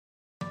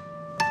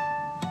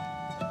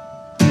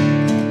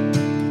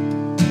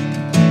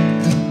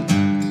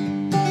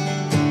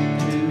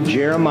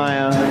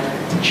Jeremiah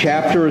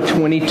chapter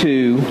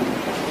 22,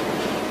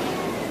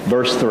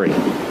 verse 3.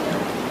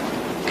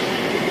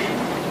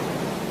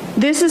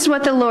 This is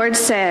what the Lord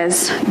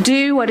says: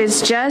 do what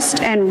is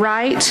just and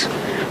right.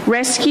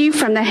 Rescue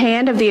from the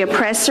hand of the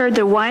oppressor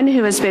the one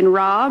who has been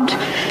robbed.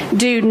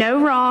 Do no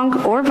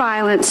wrong or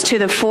violence to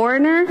the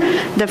foreigner,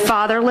 the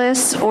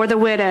fatherless, or the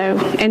widow,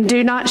 and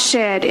do not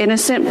shed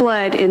innocent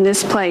blood in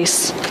this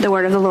place. The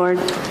word of the Lord.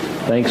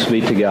 Thanks be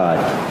to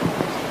God.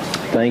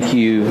 Thank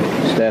you,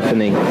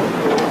 Stephanie.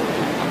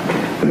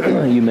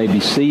 You may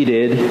be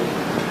seated.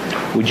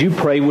 Would you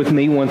pray with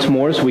me once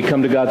more as we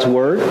come to God's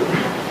Word?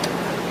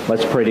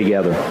 Let's pray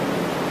together.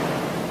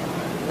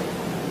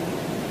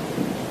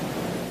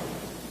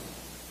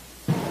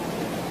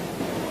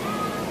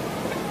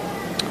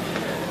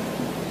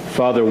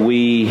 Father,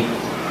 we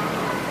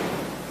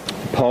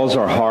pause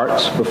our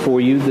hearts before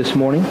you this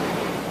morning.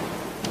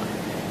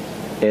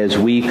 As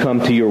we come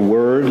to your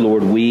word,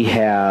 Lord, we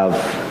have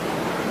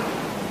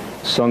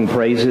sung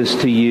praises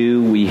to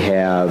you. We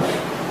have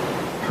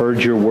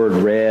heard your word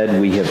read.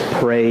 We have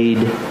prayed.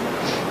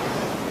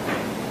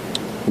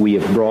 We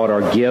have brought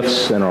our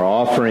gifts and our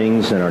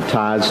offerings and our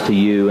tithes to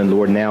you. And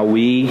Lord, now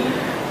we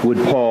would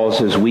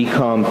pause as we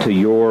come to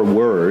your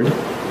word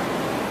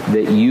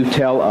that you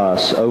tell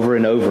us over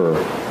and over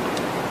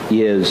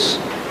is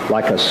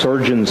like a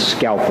surgeon's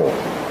scalpel,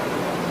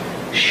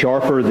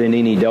 sharper than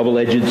any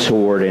double-edged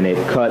sword, and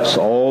it cuts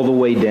all the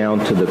way down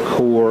to the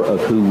core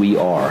of who we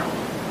are.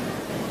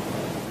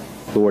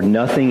 Lord,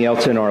 nothing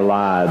else in our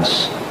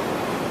lives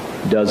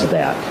does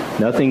that.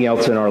 Nothing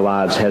else in our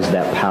lives has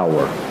that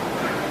power.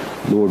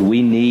 Lord,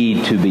 we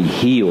need to be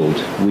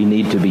healed. We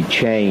need to be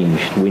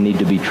changed. We need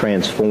to be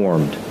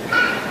transformed.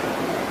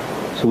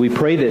 So we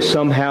pray that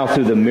somehow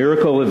through the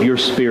miracle of your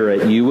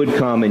Spirit, you would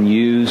come and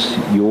use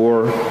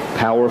your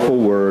powerful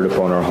word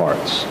upon our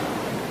hearts.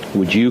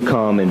 Would you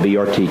come and be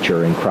our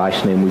teacher? In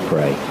Christ's name we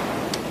pray.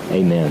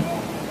 Amen.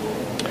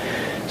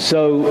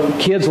 So,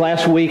 kids,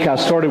 last week I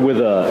started with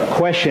a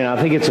question.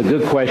 I think it's a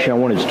good question. I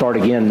wanted to start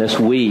again this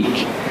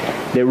week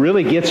that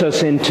really gets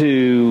us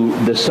into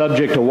the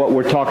subject of what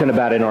we're talking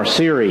about in our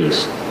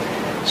series.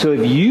 So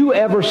have you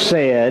ever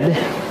said,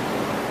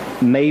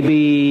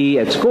 maybe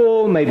at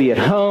school, maybe at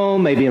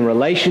home, maybe in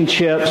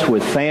relationships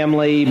with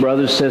family,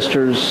 brothers,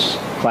 sisters,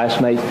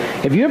 classmates,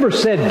 have you ever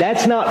said,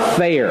 that's not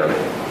fair?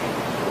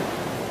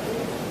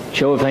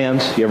 Show of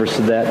hands, you ever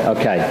said that?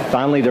 Okay,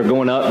 finally they're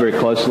going up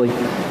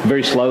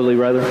very slowly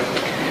rather.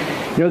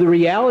 You know, the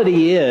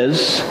reality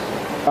is,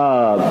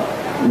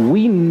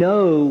 we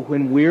know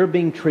when we're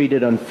being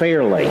treated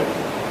unfairly.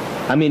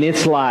 I mean,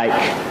 it's like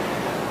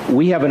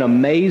we have an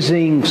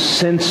amazing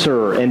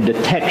sensor and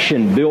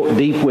detection built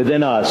deep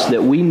within us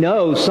that we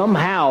know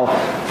somehow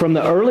from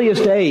the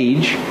earliest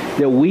age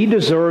that we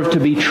deserve to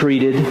be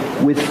treated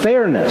with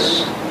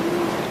fairness.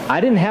 I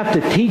didn't have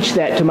to teach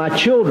that to my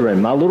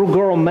children. My little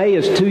girl May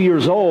is 2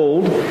 years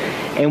old,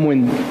 and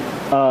when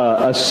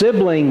a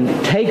sibling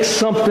takes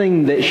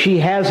something that she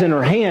has in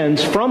her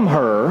hands from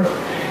her,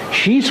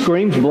 she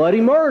screams bloody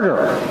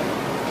murder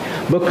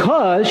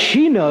because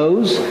she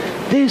knows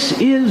this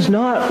is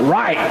not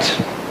right.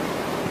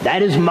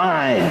 That is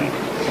mine.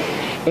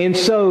 And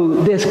so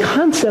this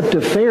concept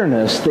of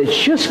fairness that's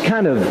just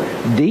kind of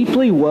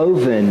deeply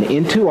woven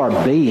into our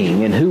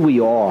being and who we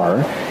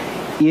are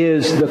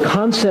is the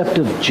concept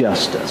of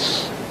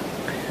justice.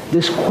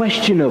 This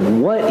question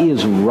of what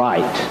is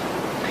right.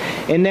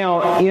 And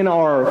now in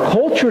our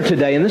culture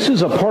today, and this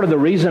is a part of the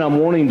reason I'm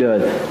wanting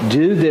to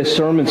do this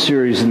sermon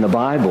series in the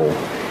Bible,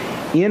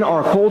 in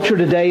our culture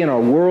today, in our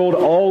world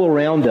all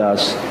around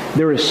us,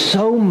 there is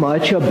so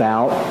much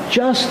about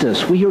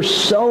justice. We hear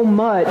so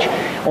much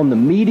on the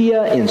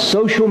media, in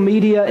social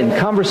media, in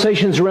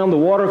conversations around the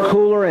water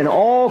cooler, and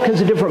all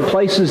kinds of different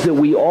places that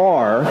we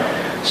are.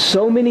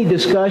 So many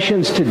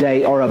discussions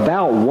today are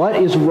about what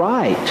is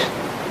right.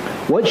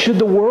 What should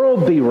the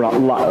world be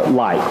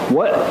like?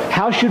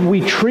 How should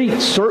we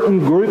treat certain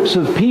groups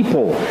of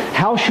people?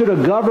 What should a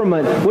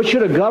government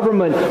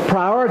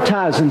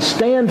prioritize and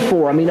stand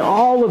for? I mean,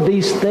 all of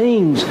these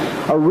things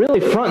are really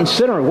front and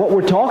center of what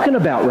we're talking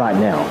about right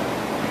now.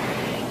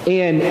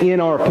 And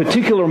in our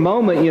particular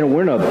moment, you know,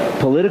 we're in a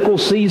political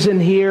season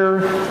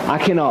here. I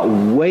cannot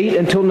wait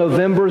until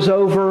November's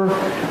over.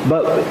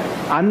 But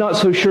I'm not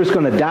so sure it's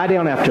going to die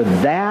down after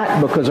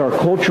that because our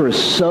culture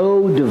is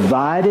so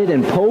divided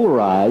and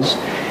polarized.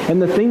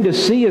 And the thing to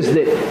see is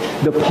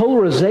that the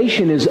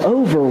polarization is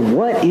over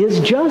what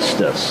is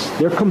justice.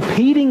 They're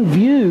competing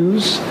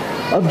views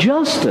of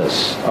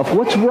justice, of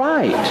what's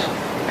right.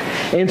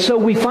 And so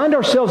we find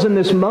ourselves in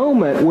this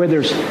moment where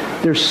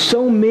there's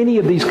so many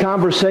of these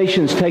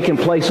conversations taking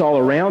place all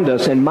around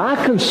us. And my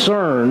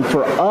concern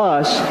for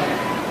us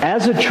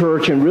as a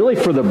church and really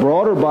for the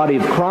broader body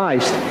of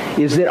Christ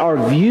is that our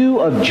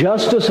view of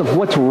justice, of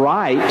what's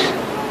right,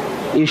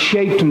 is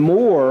shaped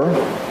more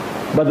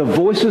by the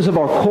voices of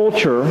our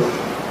culture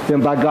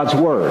than by God's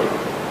Word.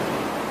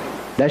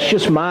 That's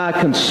just my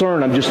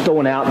concern I'm just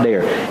throwing out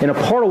there. And a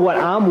part of what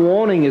I'm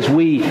wanting as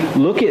we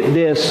look at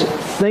this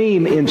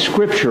theme in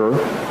Scripture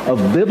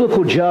of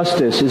biblical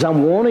justice is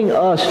I'm wanting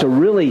us to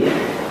really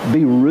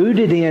be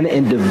rooted in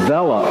and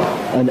develop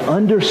an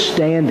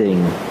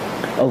understanding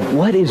of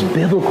what is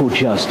biblical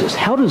justice.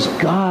 How does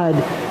God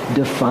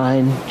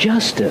define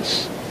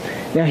justice?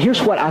 Now,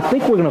 here's what I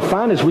think we're going to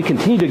find as we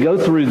continue to go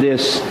through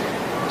this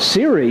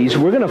series.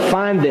 We're going to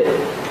find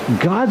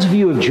that God's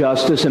view of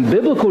justice and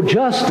biblical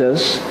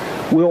justice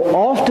will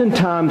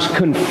oftentimes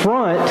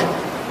confront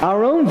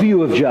our own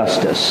view of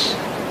justice.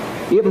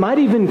 It might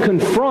even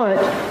confront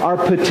our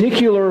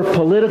particular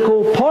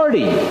political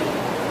party.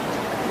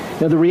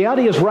 Now, the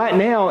reality is right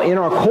now in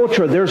our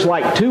culture, there's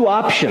like two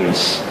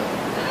options.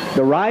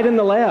 The right and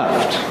the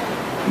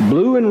left.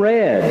 Blue and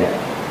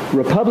red.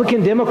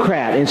 Republican,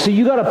 Democrat. And so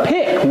you got to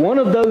pick one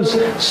of those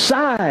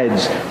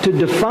sides to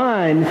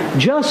define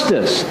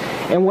justice.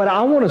 And what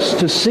I want us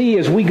to see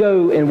as we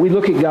go and we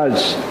look at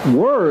God's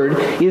Word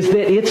is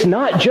that it's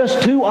not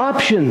just two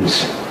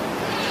options.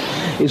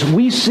 As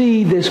we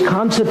see this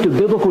concept of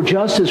biblical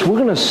justice, we're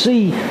going to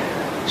see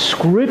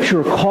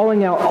Scripture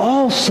calling out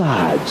all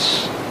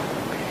sides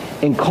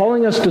and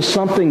calling us to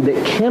something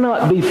that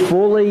cannot be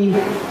fully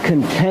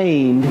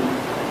contained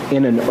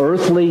in an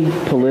earthly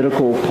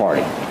political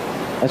party.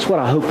 That's what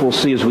I hope we'll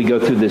see as we go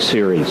through this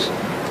series.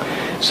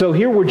 So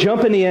here we're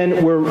jumping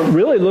in. We're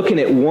really looking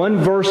at one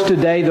verse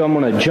today, though I'm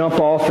going to jump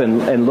off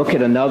and look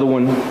at another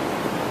one.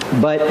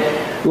 But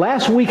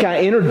last week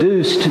I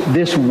introduced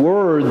this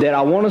word that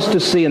I want us to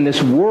see, and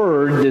this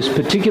word, this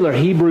particular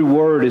Hebrew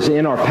word, is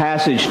in our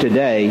passage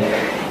today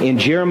in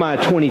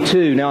Jeremiah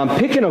 22. Now I'm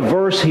picking a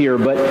verse here,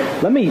 but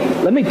let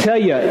me tell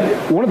you,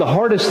 one of the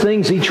hardest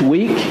things each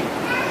week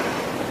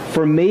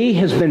for me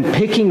has been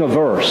picking a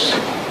verse.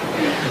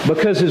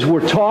 Because as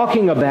we're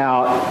talking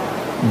about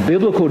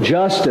biblical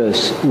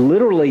justice,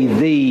 literally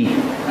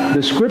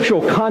the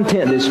scriptural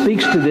content that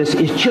speaks to this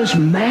is just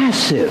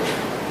massive.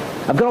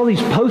 I've got all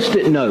these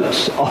Post-it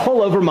notes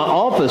all over my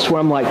office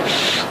where I'm like,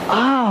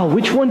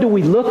 which one do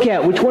we look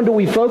at? Which one do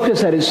we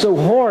focus at? It's so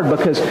hard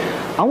because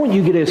I want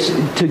you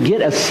to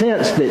get a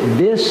sense that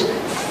this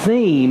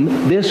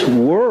theme, this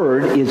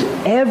word, is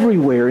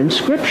everywhere in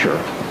Scripture.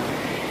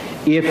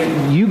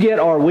 If you get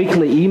our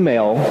weekly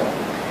email,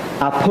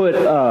 I put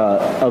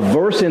a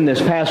verse in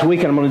this past week,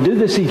 and I'm going to do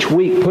this each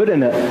week, put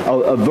in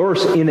a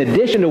verse in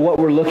addition to what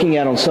we're looking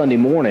at on Sunday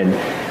morning.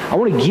 I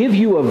want to give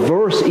you a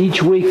verse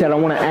each week that I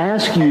want to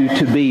ask you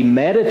to be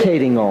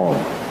meditating on,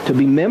 to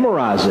be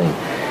memorizing.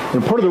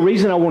 And part of the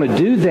reason I want to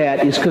do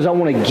that is because I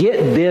want to get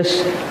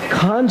this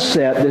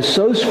concept that's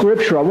so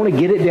scripture, I want to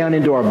get it down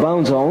into our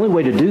bones. The only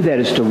way to do that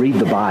is to read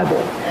the Bible,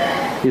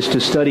 is to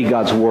study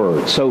God's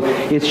Word. So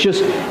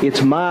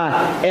it's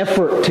my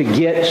effort to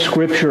get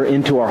Scripture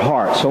into our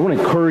hearts. So I want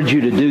to encourage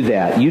you to do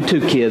that. You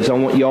too, kids, I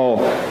want y'all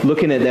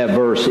looking at that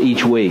verse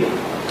each week.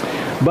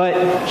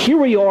 But here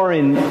we are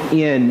in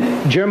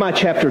Jeremiah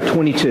chapter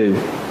 22,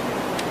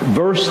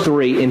 verse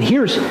 3. And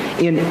here's,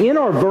 in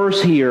our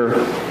verse here,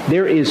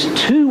 there is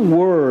two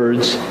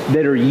words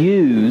that are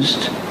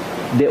used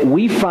that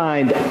we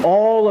find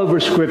all over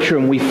Scripture,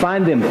 and we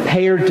find them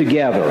paired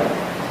together.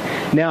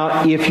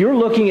 Now, if you're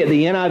looking at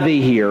the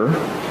NIV here,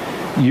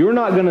 you're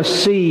not going to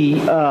see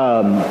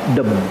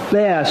the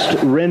best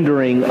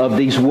rendering of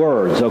these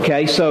words,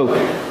 okay? So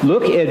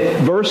look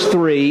at verse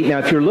 3. Now,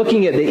 if you're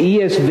looking at the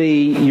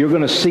ESV, you're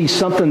going to see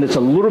something that's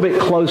a little bit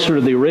closer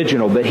to the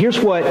original. But here's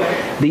what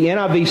the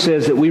NIV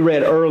says that we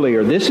read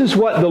earlier. This is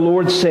what the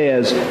Lord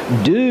says,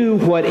 "Do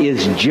what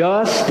is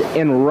just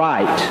and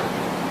right."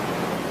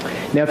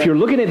 Now, if you're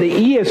looking at the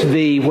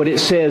ESV, what it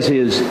says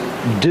is,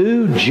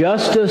 "Do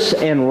justice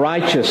and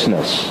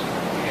righteousness."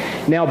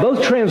 Now,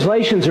 both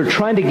translations are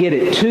trying to get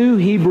at two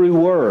Hebrew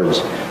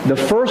words. The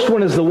first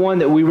one is the one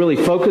that we really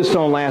focused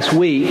on last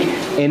week,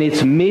 and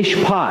it's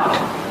mishpat.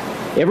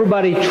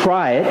 Everybody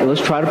try it. Let's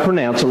try to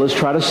pronounce it. Let's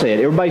try to say it.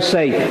 Everybody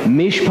say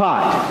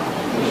mishpat.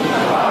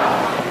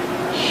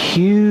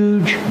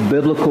 Huge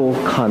biblical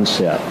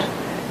concept.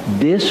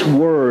 This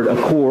word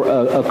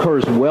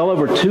occurs well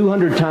over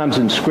 200 times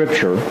in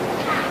Scripture,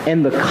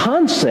 and the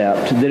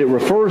concept that it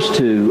refers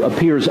to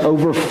appears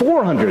over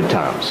 400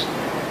 times.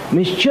 I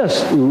mean, it's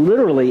just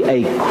literally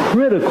a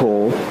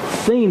critical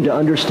theme to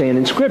understand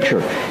in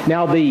Scripture.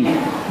 Now,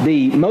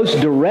 the most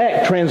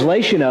direct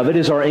translation of it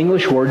is our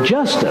English word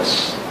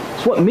justice.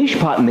 That's what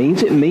mishpat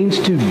means. It means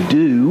to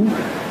do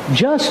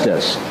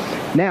justice.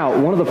 Now,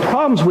 one of the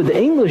problems with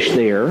the English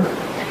there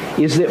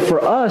is that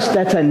for us,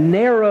 that's a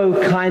narrow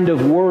kind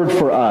of word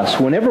for us.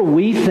 Whenever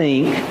we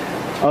think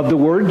of the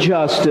word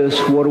justice,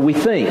 what do we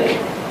think?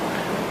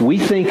 We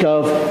think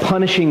of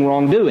punishing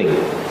wrongdoing.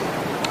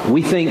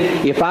 We think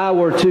if I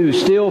were to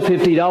steal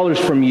 $50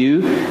 from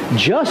you,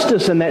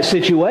 justice in that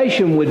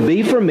situation would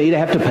be for me to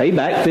have to pay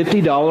back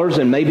 $50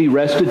 and maybe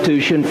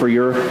restitution for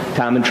your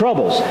time and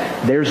troubles.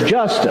 There's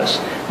justice.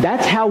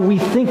 That's how we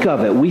think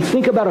of it. We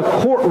think about a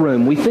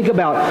courtroom. We think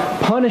about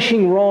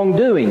punishing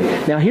wrongdoing.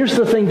 Now, here's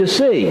the thing to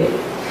see.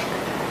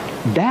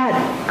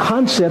 That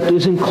concept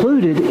is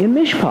included in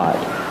mishpat.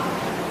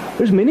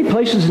 There's many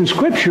places in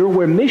Scripture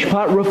where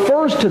mishpat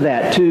refers to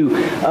that, to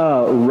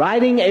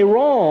righting a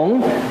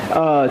wrong,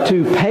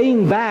 to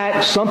paying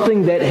back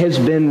something that has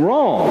been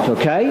wronged,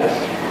 okay?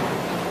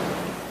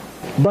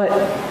 But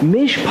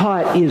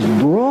mishpat is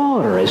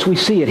broader as we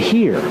see it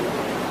here.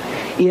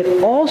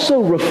 It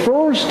also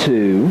refers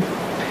to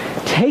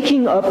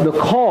taking up the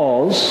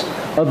cause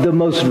of the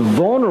most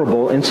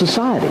vulnerable in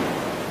society.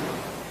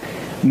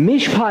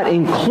 Mishpat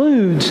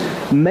includes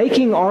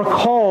making our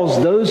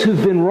cause those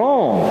who've been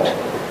wronged,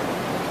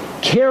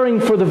 caring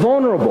for the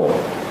vulnerable.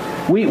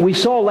 We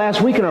saw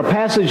last week in our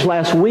passage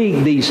last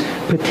week these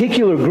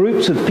particular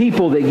groups of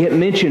people that get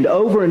mentioned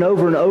over and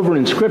over and over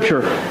in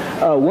Scripture.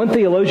 One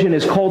theologian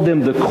has called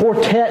them the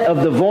quartet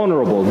of the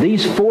vulnerable.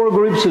 These four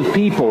groups of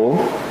people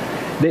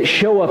that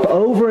show up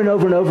over and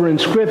over and over in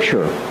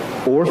Scripture: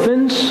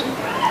 orphans,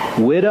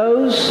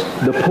 widows,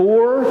 the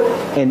poor,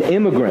 and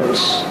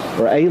immigrants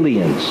or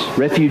aliens,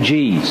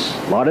 refugees.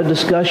 A lot of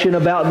discussion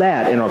about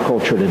that in our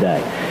culture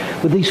today.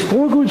 But these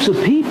four groups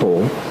of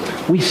people,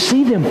 we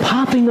see them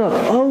popping up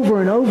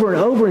over and over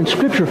and over in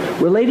Scripture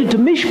related to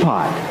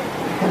mishpat.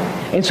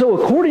 And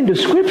so according to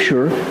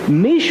Scripture,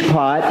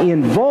 mishpat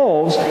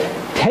involves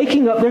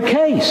taking up their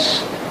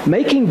case,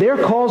 making their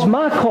cause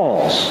my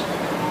cause,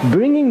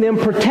 bringing them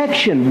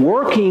protection,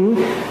 working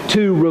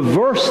to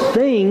reverse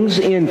things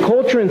in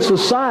culture and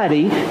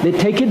society that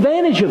take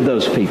advantage of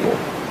those people.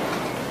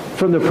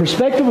 From the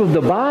perspective of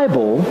the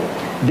Bible,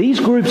 these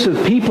groups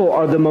of people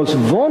are the most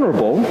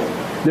vulnerable.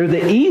 They're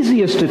the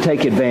easiest to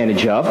take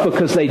advantage of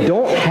because they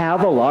don't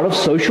have a lot of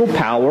social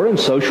power and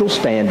social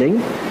standing.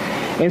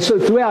 And so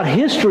throughout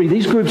history,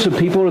 these groups of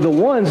people are the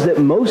ones that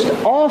most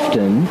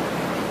often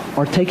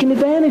are taken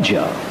advantage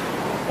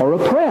of or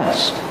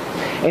oppressed.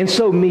 And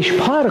so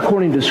mishpat,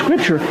 according to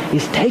Scripture,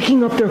 is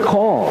taking up their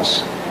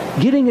cause,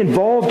 getting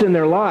involved in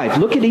their life.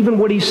 Look at even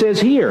what he says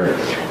here.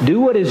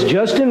 Do what is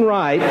just and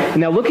right.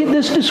 Now look at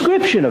this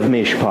description of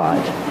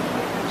mishpat.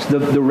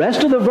 The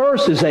rest of the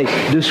verse is a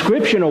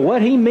description of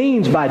what he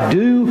means by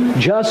do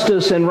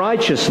justice and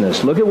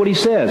righteousness. Look at what he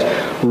says.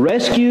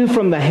 Rescue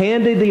from the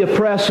hand of the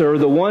oppressor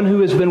the one who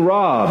has been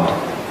robbed.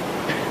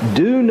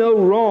 Do no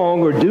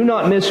wrong or do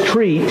not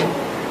mistreat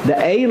the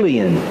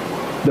alien,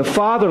 the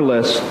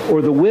fatherless,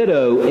 or the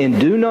widow, and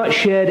do not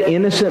shed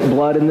innocent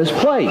blood in this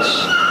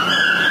place.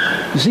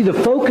 You see, the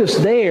focus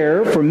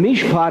there for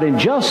mishpat and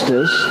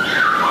justice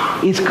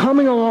is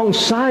coming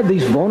alongside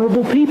these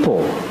vulnerable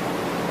people.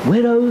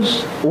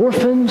 Widows,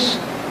 orphans,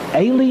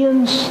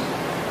 aliens.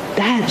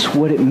 That's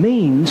what it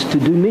means to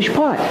do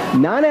mishpat.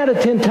 9 out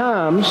of 10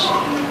 times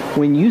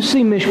when you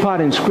see mishpat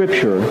in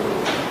Scripture,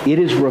 it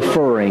is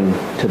referring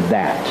to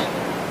that.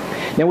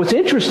 Now what's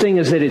interesting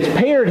is that it's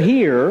paired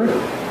here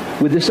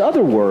with this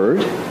other word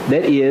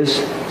that is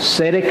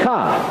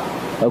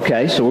tzedakah.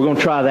 Okay, so we're going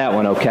to try that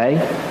one, okay?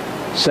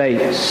 Say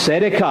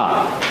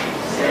tzedakah.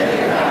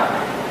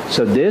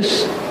 So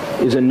this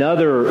is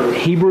another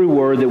Hebrew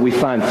word that we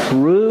find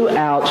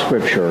throughout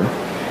Scripture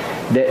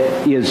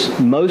that is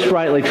most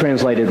rightly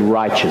translated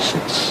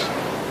righteousness.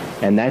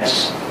 And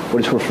that's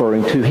what it's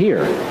referring to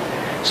here.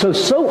 So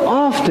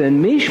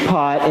often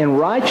mishpat and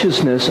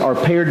righteousness are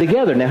paired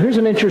together. Now here's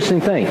an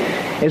interesting thing.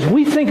 As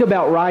we think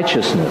about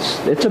righteousness,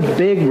 it's a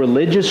big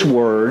religious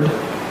word.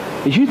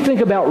 As you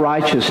think about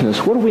righteousness,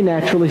 what do we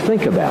naturally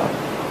think about?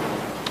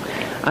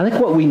 I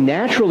think what we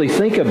naturally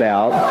think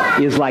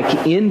about is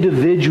like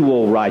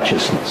individual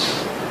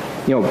righteousness.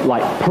 You know,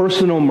 like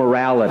personal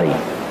morality.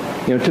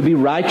 You know, to be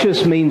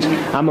righteous means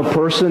I'm a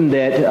person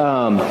that,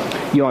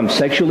 I'm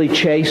sexually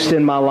chaste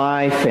in my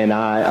life and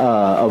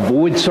I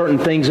avoid certain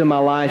things in my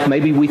life.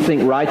 Maybe we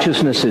think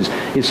righteousness is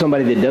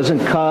somebody that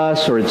doesn't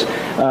cuss, or it's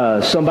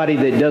somebody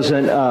that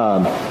doesn't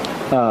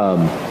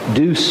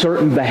do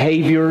certain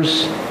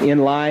behaviors in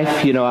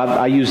life. You know,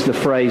 I use the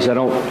phrase, I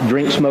don't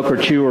drink, smoke, or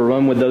chew, or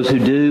run with those who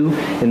do.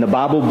 In the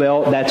Bible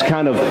Belt, that's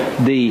kind of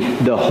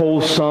the whole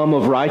sum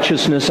of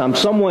righteousness. I'm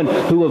someone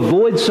who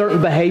avoids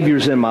certain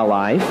behaviors in my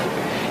life.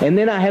 And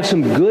then I have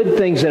some good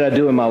things that I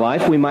do in my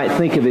life. We might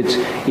think of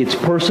it's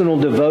personal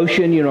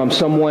devotion. You know, I'm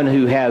someone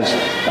who has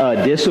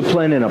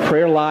discipline and a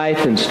prayer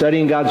life and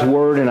studying God's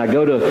Word, and I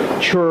go to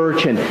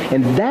church. And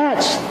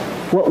that's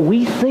what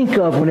we think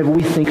of whenever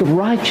we think of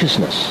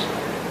righteousness.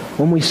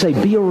 When we say,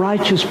 be a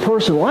righteous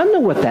person. Well, I know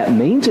what that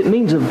means. It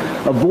means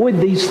avoid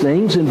these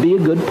things and be a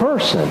good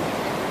person.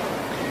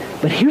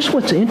 But here's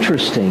what's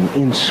interesting.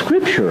 In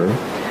Scripture,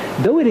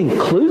 though it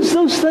includes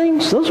those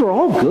things, those are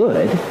all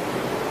good.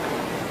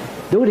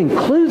 Though it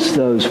includes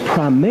those,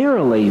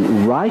 primarily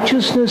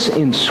righteousness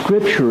in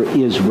Scripture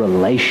is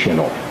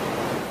relational.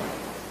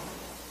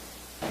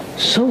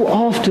 So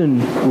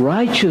often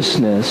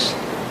righteousness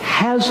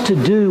has to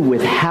do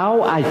with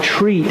how I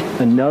treat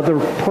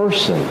another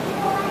person.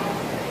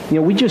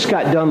 You know, we just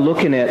got done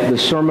looking at the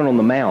Sermon on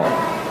the Mount.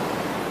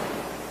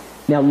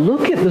 Now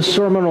look at the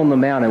Sermon on the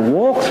Mount and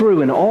walk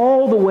through in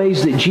all the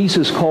ways that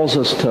Jesus calls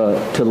us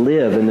to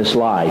live in this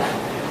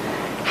life.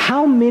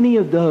 How many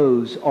of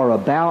those are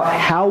about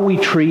how we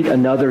treat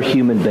another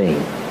human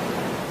being?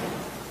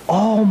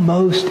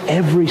 Almost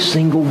every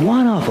single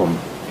one of them.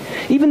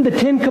 Even the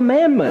Ten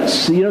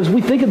Commandments, as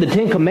we think of the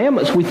Ten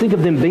Commandments, we think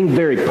of them being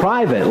very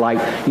private,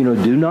 like,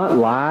 do not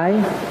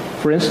lie,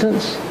 for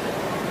instance.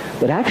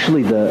 But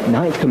actually, the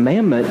ninth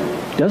commandment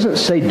doesn't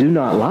say do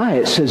not lie.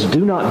 It says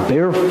do not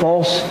bear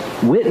false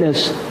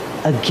witness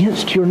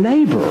against your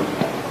neighbor.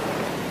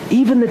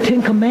 Even the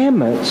Ten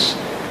Commandments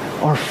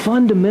are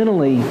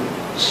fundamentally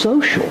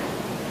social.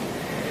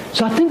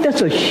 So I think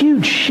that's a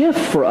huge shift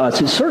for us.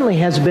 It certainly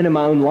has been in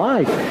my own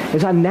life.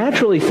 As I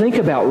naturally think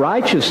about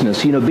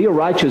righteousness, be a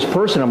righteous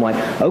person, I'm like,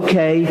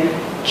 okay,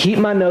 keep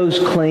my nose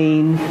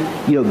clean,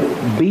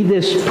 be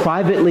this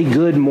privately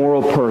good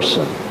moral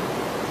person.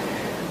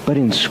 But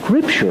in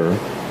Scripture,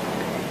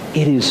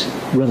 it is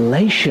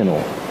relational.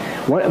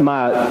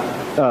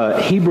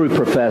 My Hebrew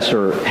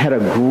professor had a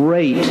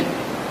great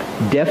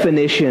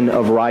definition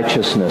of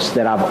righteousness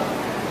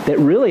that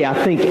really I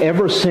think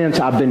ever since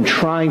I've been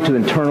trying to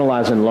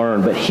internalize and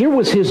learn. But here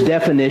was his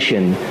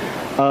definition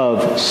of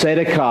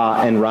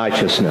tzedakah and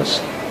righteousness.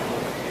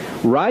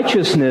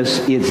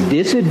 Righteousness is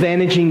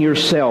disadvantaging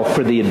yourself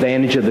for the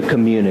advantage of the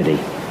community.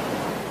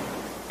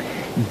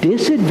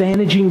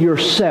 Disadvantaging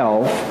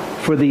yourself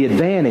for the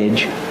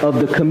advantage of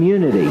the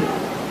community.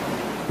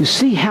 You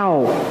see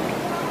how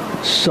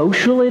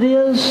social it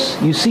is?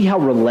 You see how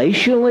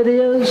relational it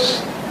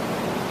is?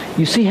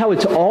 You see how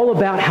it's all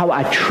about how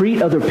I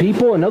treat other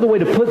people? Another way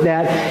to put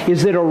that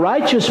is that a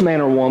righteous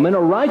man or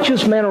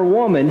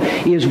woman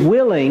is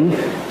willing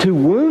to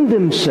wound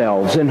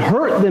themselves and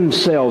hurt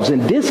themselves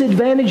and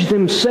disadvantage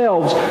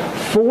themselves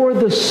for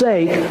the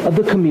sake of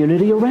the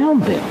community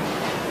around them.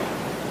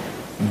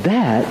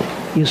 That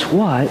is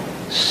what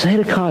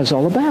tzedakah is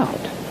all about.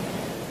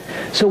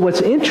 So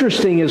what's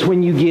interesting is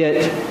when you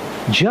get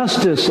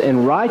justice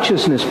and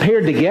righteousness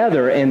paired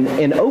together,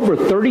 and over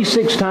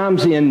 36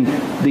 times in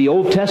the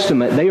Old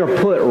Testament they are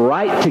put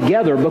right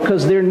together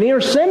because they're near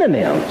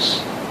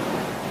synonyms.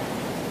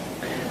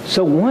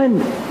 So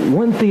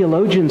one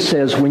theologian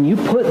says when you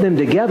put them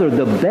together,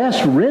 the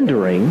best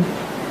rendering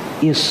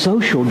is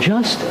social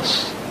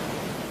justice.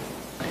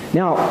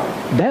 Now,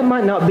 that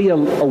might not be a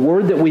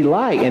word that we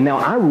like, and now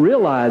I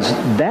realize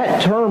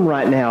that term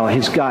right now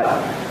has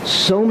got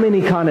so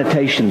many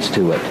connotations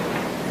to it.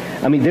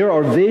 I mean, there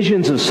are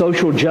visions of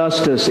social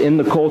justice in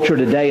the culture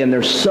today, and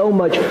there's so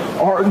much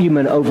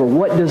argument over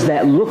what does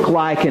that look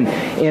like.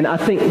 And I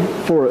think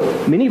for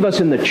many of us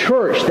in the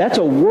church, that's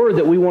a word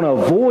that we want to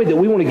avoid, that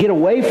we want to get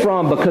away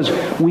from, because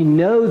we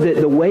know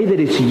that the way that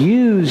it's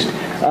used,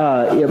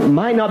 it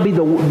might not be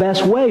the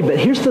best way. But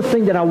here's the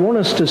thing that I want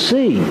us to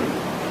see.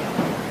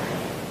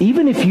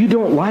 Even if you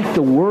don't like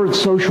the word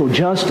social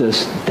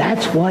justice,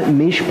 that's what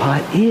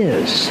mishpat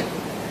is.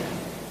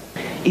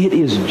 It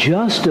is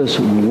justice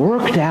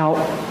worked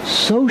out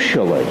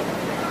socially,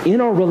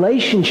 in our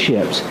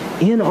relationships,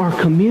 in our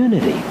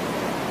community.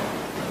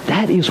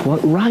 That is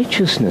what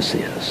righteousness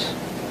is.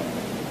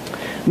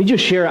 Let me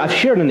just share, I've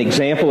shared an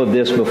example of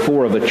this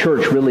before, of a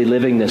church really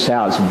living this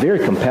out. It's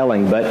very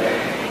compelling, but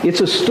it's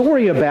a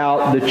story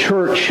about the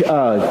church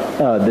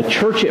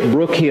at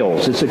Brook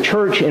Hills. It's a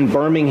church in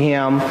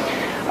Birmingham.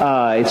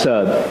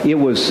 It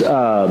was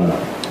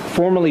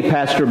formerly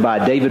pastored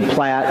by David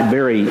Platt,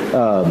 very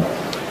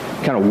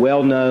kind of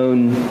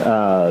well-known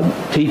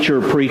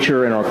teacher,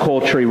 preacher in our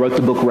culture. He wrote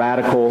the book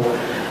Radical.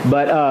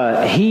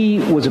 But he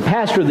was a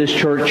pastor of this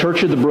church,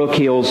 Church of the Brook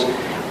Hills.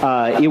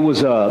 It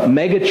was a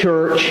mega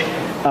church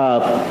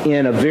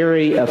in a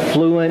very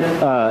affluent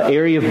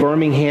area of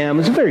Birmingham. It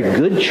was a very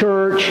good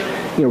church,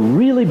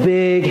 really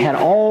big, had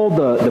all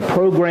the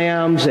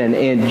programs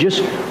and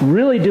just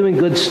really doing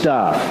good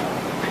stuff.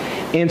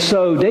 And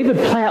so David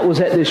Platt was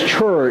at this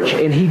church,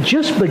 and he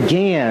just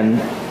began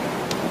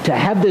to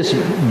have this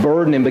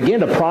burden and began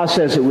to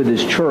process it with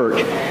his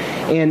church.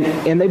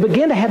 And they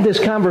began to have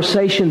this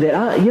conversation that,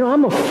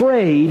 I'm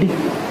afraid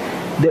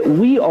that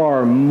we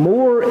are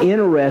more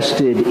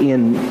interested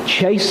in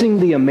chasing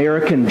the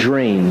American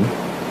dream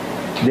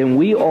than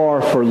we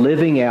are for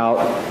living out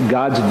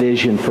God's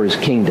vision for His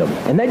kingdom.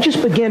 And that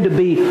just began to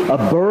be a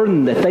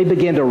burden that they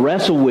began to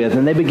wrestle with.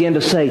 And they began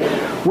to say,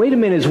 wait a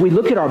minute, as we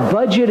look at our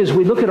budget, as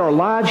we look at our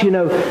lives,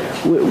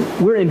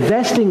 we're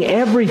investing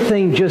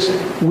everything just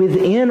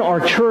within our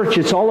church.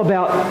 It's all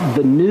about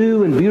the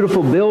new and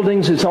beautiful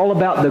buildings. It's all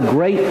about the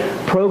great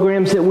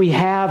programs that we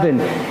have.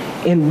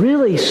 And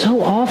really,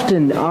 so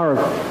often,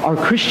 our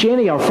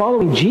Christianity, our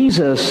following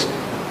Jesus,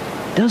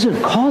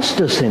 doesn't cost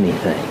us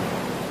anything.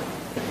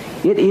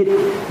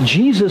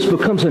 Jesus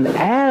becomes an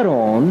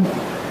add-on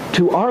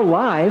to our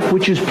life,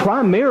 which is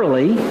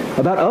primarily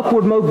about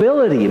upward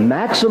mobility,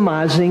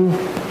 maximizing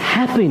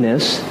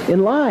happiness in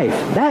life.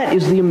 That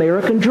is the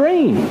American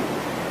dream.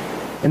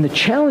 And the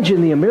challenge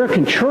in the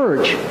American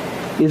church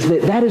is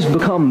that has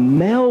become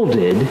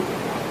melded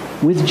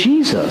with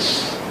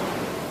Jesus.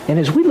 And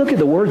as we look at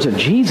the words of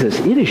Jesus,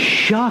 it is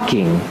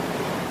shocking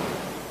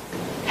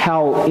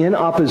how in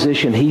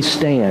opposition He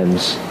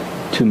stands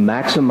to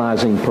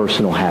maximizing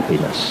personal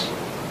happiness.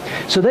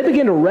 So they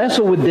begin to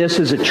wrestle with this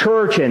as a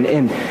church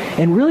and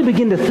really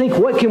begin to think,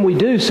 what can we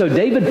do? So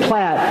David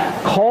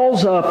Platt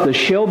calls up the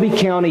Shelby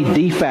County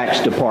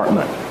DFACS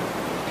department.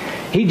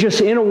 He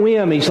just, in a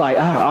whim, he's like,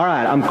 all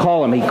right, I'm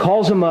calling him. He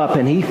calls him up,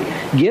 and he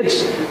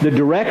gets the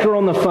director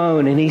on the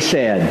phone, and he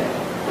said,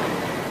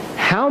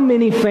 how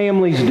many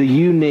families do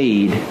you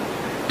need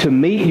to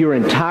meet your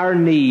entire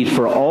need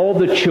for all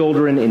the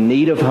children in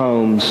need of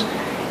homes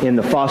in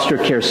the foster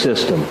care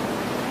system?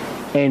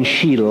 And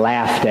she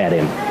laughed at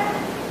him.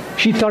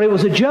 She thought it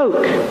was a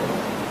joke.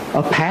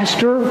 A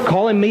pastor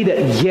calling me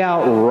to,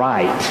 yeah,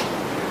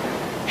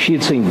 right. She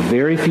had seen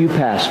very few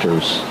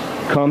pastors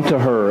come to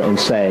her and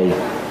say,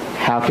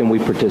 how can we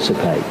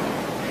participate?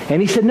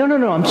 And he said,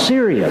 no, I'm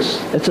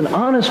serious. It's an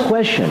honest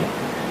question.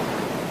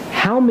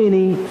 How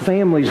many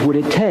families would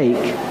it take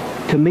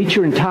to meet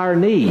your entire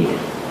need?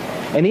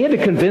 And he had to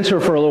convince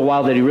her for a little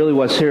while that he really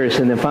was serious.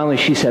 And then finally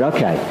she said,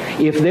 okay,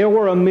 if there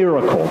were a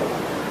miracle,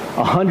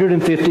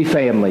 150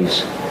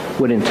 families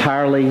would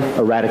entirely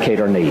eradicate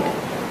our need.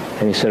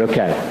 And he said,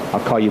 okay, I'll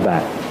call you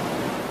back.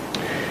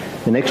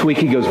 The next week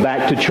he goes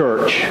back to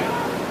church,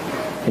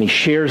 and he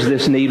shares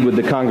this need with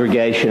the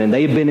congregation. And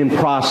they've been in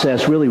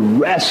process really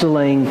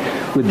wrestling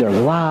with their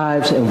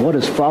lives and what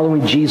does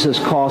following Jesus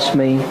cost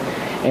me?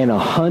 And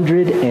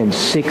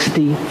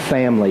 160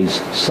 families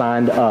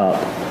signed up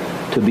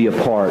to be a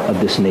part of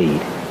this need.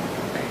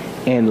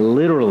 And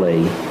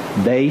literally,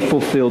 they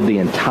fulfilled the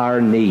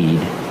entire need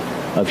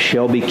of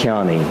Shelby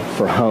County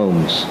for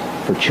homes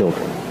for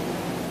children.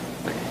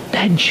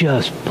 That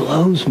just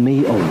blows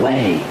me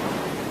away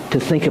to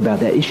think about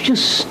that. It's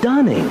just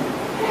stunning.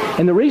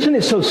 And the reason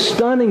it's so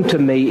stunning to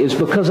me is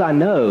because I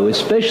know,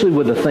 especially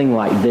with a thing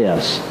like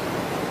this,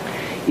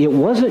 it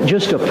wasn't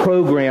just a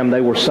program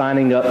they were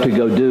signing up to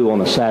go do on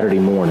a Saturday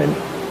morning.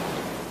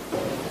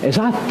 As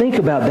I think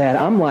about that,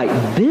 I'm like,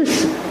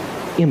 this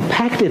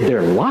impacted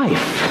their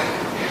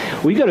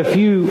life. We got a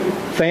few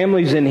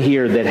families in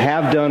here that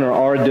have done or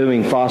are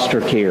doing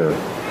foster care.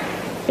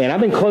 And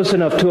I've been close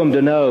enough to them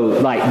to know,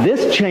 like,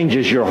 this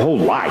changes your whole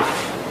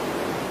life.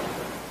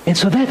 And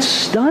so that's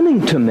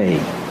stunning to me.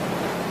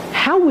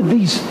 How would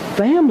these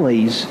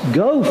families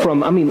go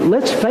from,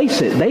 let's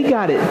face it, they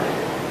got it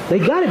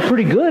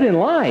pretty good in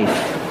life.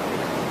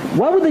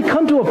 Why would they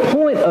come to a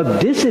point of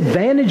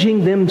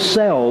disadvantaging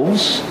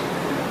themselves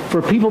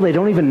for people they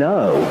don't even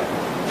know,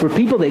 for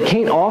people that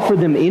can't offer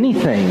them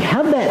anything?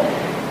 How'd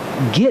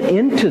that get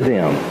into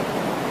them?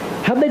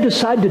 How'd they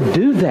decide to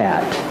do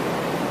that?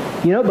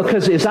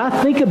 Because as I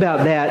think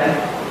about that,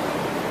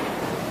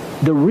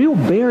 the real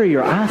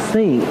barrier, I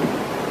think,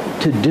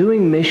 to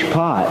doing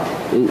Mishpat,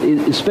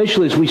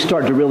 especially as we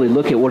start to really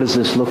look at what does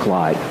this look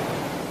like,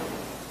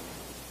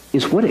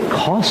 is what it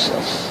costs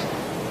us.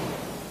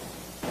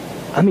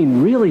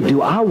 Really,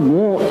 do I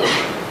want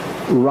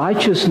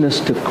righteousness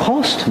to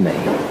cost me?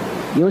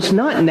 It's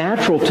not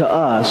natural to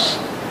us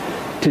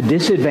to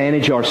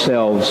disadvantage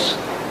ourselves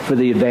for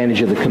the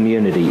advantage of the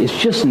community. It's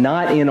just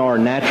not in our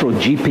natural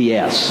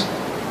GPS.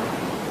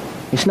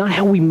 It's not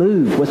how we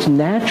move. What's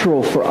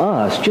natural for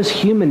us, just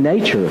human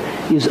nature,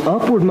 is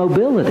upward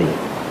mobility.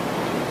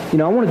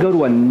 I want to go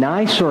to a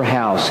nicer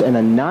house and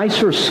a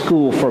nicer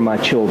school for my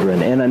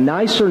children and a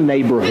nicer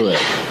neighborhood.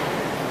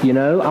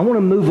 I want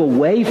to move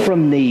away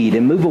from need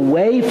and move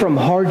away from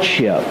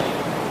hardship.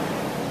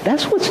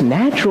 That's what's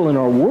natural in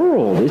our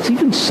world. It's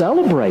even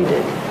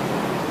celebrated.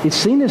 It's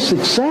seen as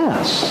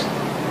success.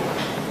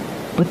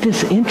 But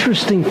this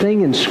interesting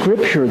thing in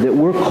Scripture that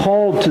we're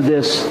called to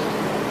this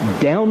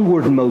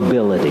downward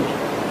mobility,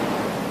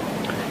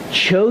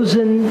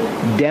 chosen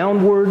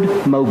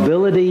downward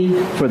mobility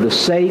for the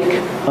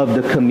sake of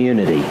the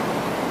community,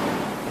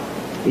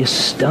 is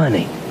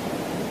stunning.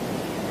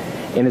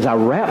 And as I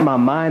wrap my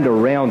mind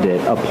around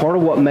it, a part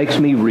of what makes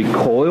me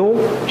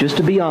recoil, just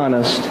to be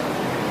honest,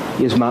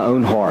 is my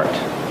own heart.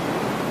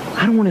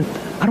 I don't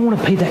want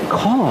to pay that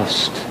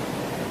cost.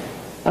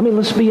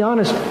 Let's be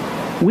honest,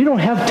 we don't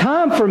have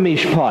time for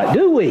Mishpat,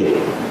 do we?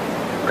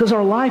 Because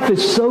our life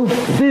is so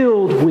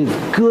filled with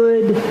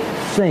good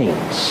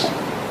things.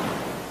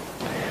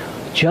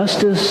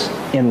 Justice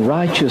and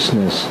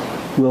righteousness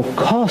will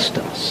cost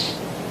us.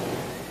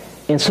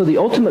 And so the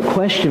ultimate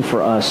question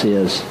for us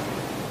is,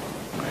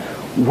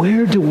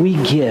 where do we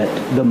get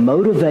the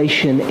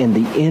motivation and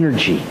the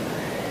energy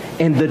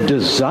and the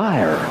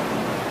desire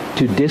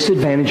to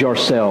disadvantage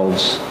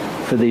ourselves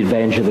for the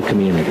advantage of the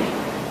community?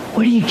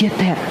 Where do you get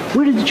that?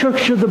 Where did the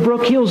Church of the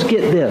Brook Hills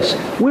get this?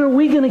 Where are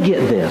we going to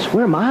get this?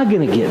 Where am I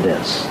going to get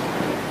this?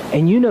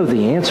 And you know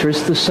the answer.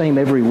 It's the same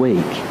every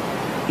week.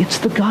 It's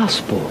the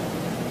gospel.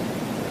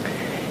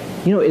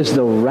 As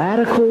the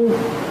radical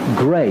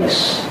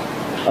grace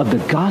of the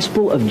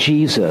gospel of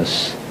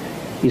Jesus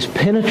is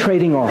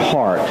penetrating our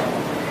heart,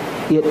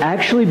 it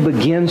actually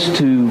begins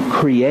to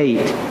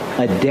create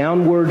a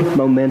downward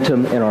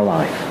momentum in our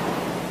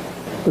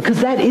life.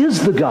 Because that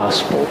is the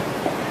gospel.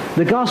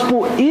 The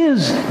gospel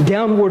is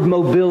downward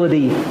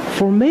mobility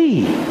for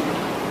me.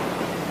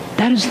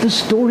 That is the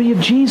story of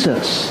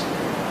Jesus.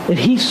 That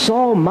he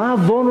saw my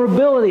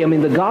vulnerability.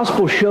 The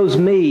gospel shows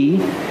me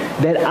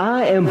that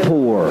I am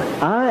poor.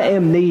 I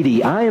am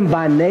needy. I am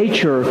by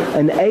nature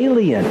an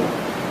alien.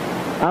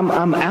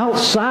 I'm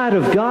outside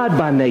of God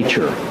by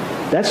nature.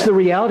 That's the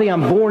reality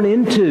I'm born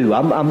into.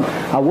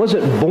 I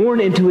wasn't born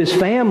into his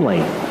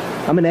family.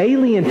 I'm an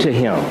alien to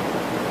him.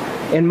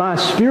 And my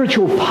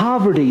spiritual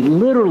poverty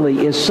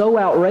literally is so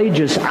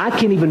outrageous, I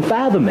can't even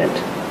fathom it.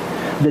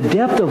 The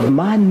depth of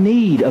my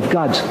need of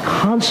God's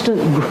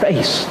constant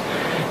grace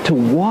to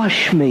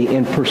wash me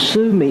and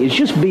pursue me is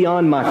just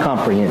beyond my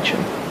comprehension.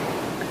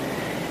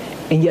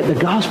 And yet the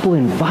gospel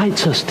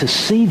invites us to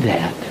see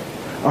that,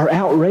 our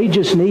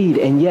outrageous need,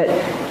 and yet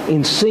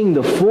in seeing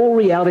the full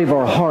reality of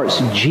our hearts,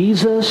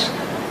 Jesus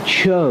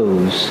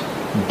chose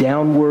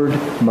downward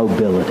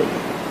mobility.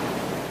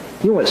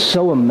 You know what's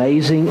so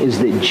amazing is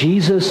that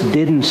Jesus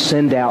didn't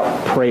send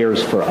out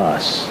prayers for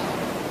us.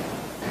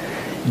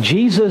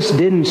 Jesus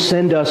didn't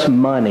send us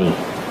money.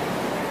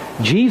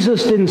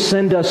 Jesus didn't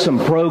send us some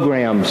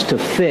programs to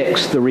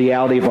fix the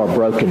reality of our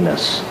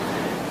brokenness.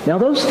 Now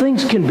those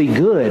things can be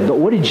good, but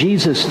what did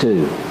Jesus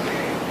do?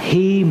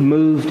 He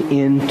moved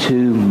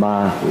into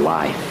my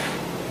life.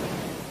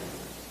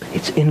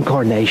 It's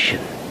incarnation.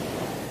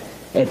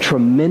 At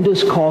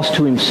tremendous cost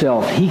to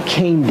himself, he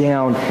came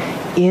down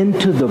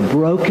into the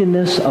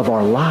brokenness of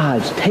our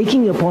lives,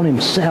 taking upon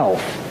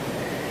himself.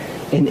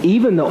 And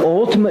even the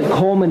ultimate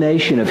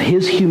culmination of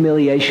his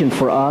humiliation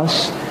for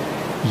us,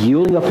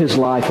 yielding up his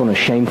life on a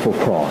shameful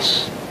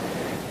cross.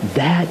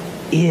 That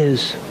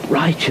is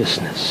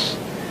righteousness.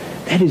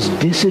 That is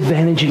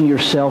disadvantaging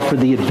yourself for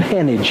the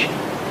advantage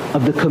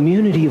of the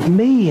community of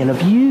me and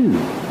of you.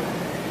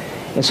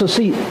 And so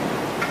see,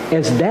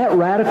 as that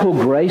radical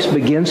grace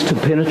begins to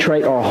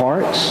penetrate our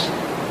hearts,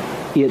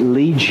 it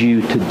leads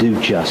you to do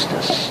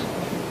justice.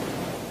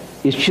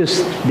 It's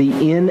just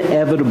the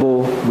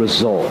inevitable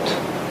result.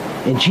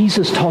 And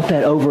Jesus taught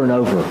that over and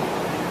over.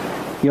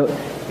 You know,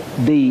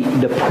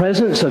 the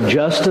presence of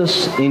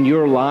justice in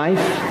your life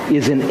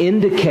is an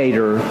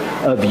indicator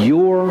of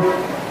your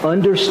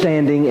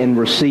understanding and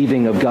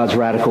receiving of God's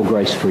radical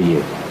grace for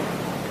you.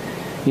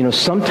 You know,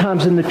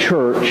 sometimes in the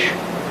church,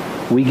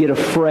 we get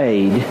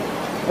afraid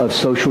of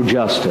social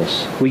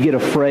justice. We get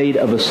afraid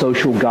of a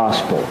social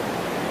gospel.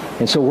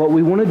 And so what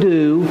we want to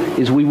do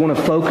is we want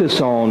to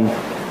focus on,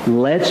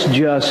 let's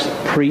just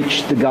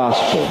preach the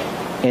gospel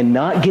and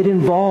not get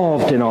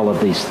involved in all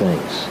of these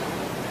things.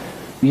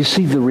 You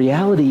see, the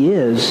reality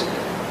is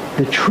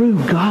the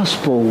true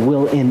gospel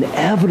will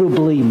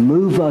inevitably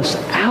move us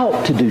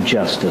out to do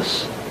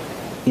justice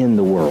in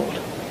the world.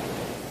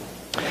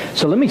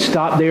 So let me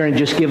stop there and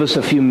just give us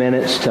a few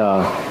minutes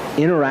to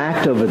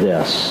interact over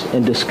this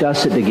and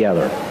discuss it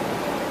together.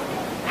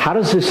 How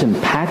does this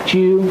impact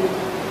you,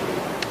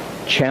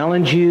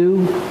 challenge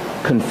you,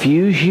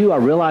 confuse you? I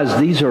realize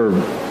these are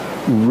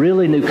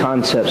really new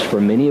concepts for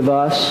many of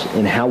us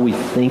in how we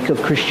think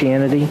of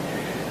Christianity.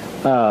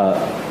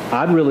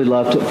 I'd really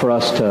love for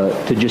us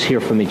to just hear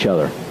from each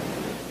other.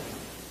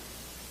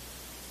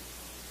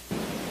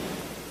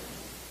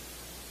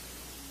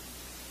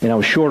 And I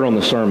was short on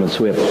the sermon,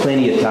 so we have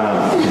plenty of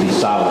time to be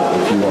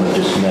silent if you want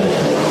to just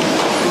meditate.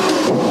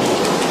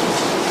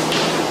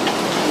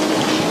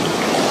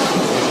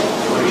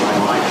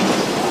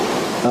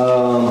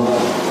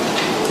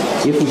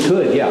 If we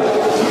could, yeah.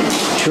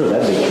 Sure,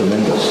 that'd be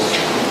tremendous.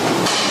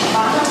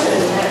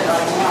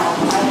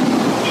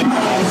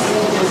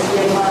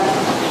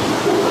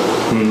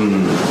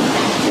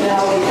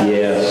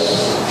 Yes.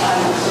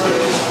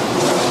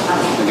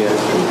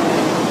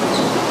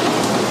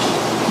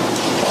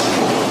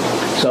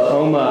 So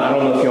Oma, I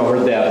don't know if y'all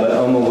heard that, but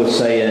Oma was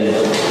saying,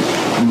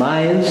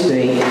 my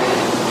instinct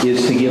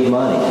is to give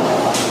money.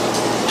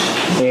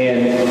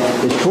 And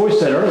as Troy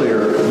said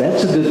earlier,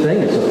 that's a good thing.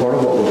 It's a part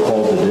of what we're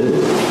called to do.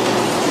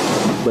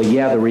 But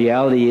yeah, the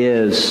reality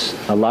is,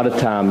 a lot of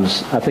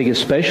times, I think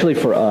especially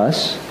for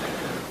us,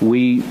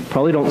 we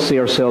probably don't see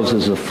ourselves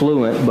as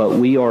affluent, but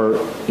we are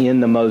in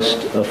the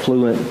most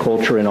affluent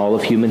culture in all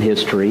of human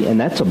history, and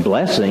that's a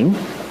blessing.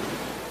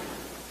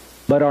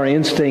 But our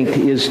instinct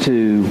is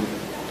to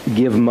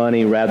give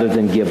money rather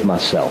than give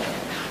myself.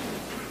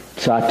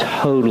 So I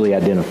totally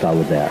identify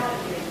with that.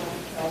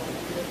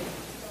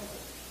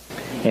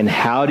 And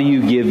how do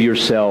you give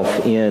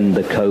yourself in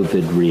the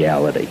COVID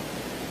reality?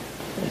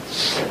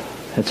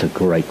 That's a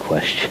great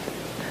question.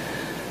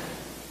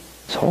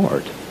 It's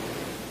hard.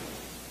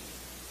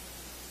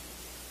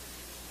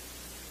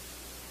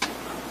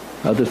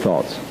 Other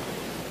thoughts?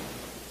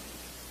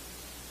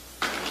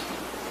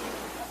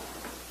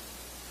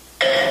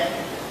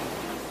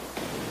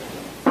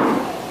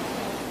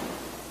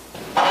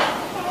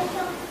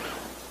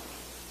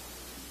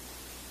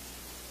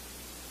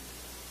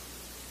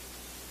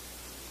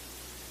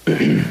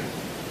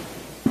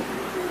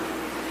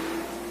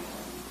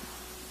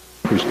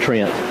 Who's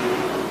Trent?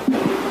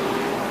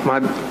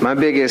 My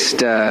biggest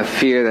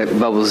fear that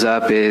bubbles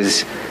up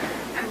is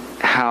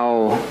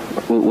how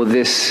will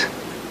this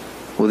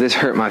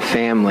hurt my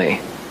family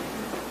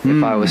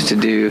if I was to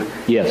do?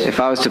 Yes. If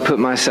I was to put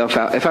myself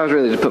out, if I was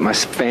really to put my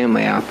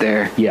family out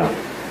there. Yeah.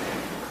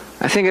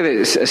 I think of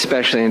it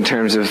especially in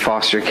terms of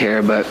foster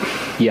care, but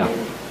yeah.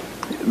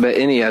 But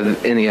any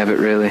of it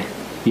really.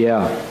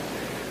 Yeah.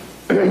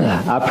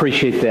 I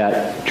appreciate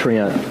that,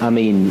 Trent. I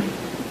mean,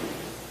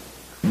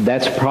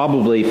 that's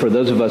probably, for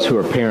those of us who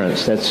are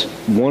parents, that's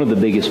one of the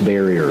biggest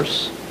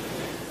barriers.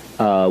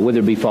 Whether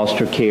it be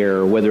foster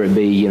care, whether it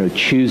be,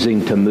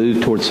 choosing to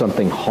move towards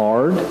something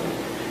hard.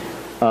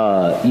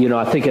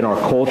 I think in our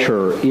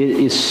culture,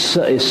 it's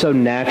so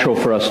natural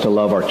for us to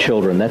love our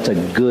children. That's a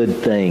good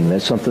thing.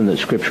 That's something that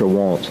Scripture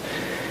wants.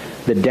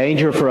 The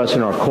danger for us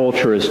in our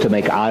culture is to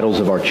make idols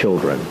of our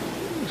children.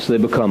 So they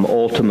become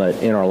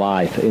ultimate in our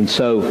life. And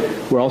so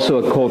we're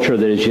also a culture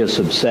that is just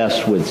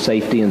obsessed with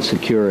safety and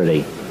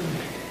security.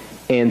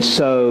 And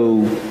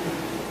so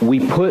we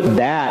put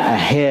that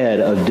ahead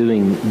of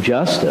doing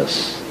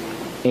justice.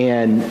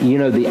 And,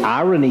 the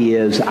irony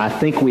is, I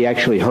think we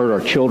actually hurt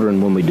our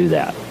children when we do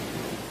that.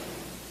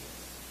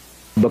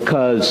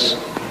 Because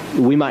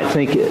we might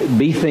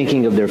be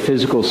thinking of their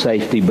physical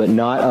safety, but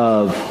not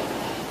of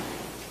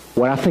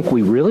what I think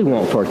we really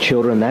want for our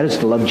children, that is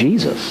to love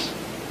Jesus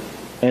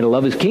and to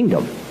love His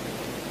kingdom.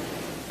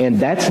 And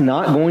that's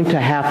not going to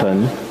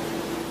happen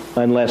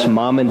unless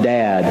mom and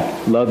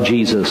dad love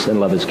Jesus and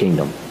love His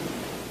kingdom.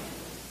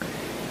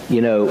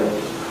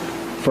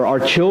 For our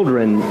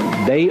children,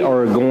 they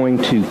are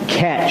going to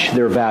catch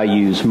their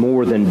values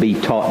more than be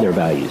taught their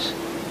values.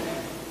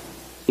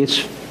 It's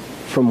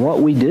from what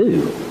we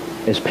do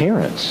as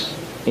parents.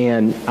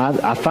 And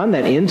I find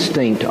that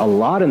instinct a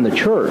lot in the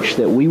church,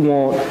 that we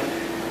want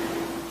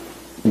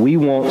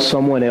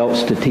someone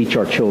else to teach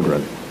our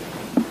children.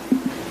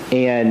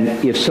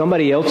 And if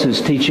somebody else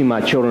is teaching my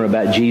children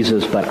about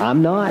Jesus, but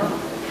I'm not,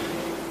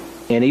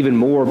 and even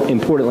more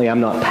importantly,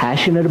 I'm not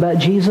passionate about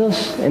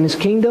Jesus and His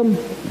kingdom,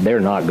 they're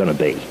not going to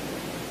be.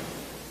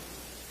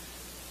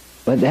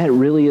 But that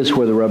really is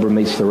where the rubber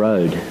meets the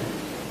road.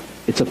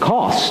 It's a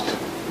cost,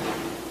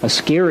 a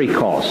scary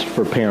cost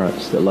for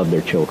parents that love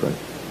their children.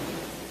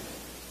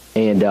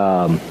 And,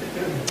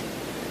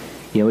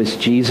 it's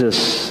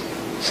Jesus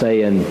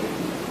saying,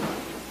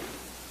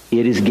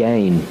 it is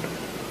gain.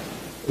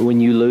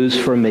 When you lose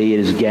for me, it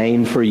is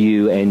gain for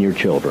you and your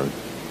children.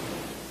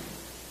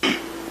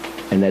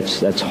 And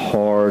that's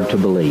hard to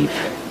believe.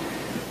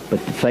 But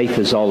faith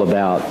is all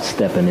about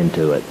stepping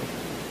into it.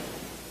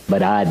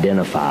 But I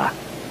identify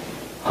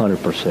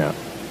 100%.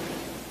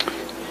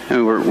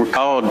 We're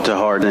called to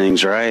hard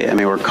things, right?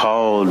 We're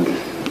called,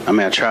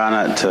 I try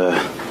not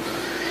to,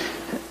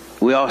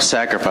 we all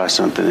sacrifice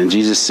something. And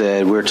Jesus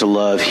said we're to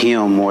love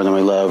Him more than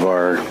we love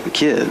our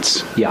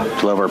kids. Yeah.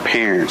 To love our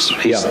parents.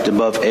 He's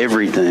above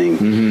everything.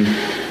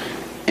 Mm-hmm.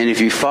 And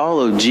if you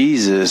follow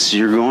Jesus,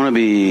 you're going to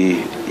be,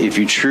 if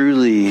you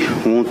truly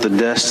want the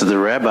dust of the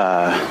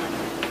rabbi,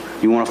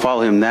 you want to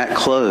follow Him that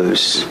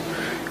close,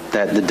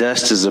 that the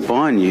dust is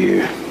upon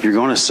you, you're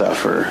going to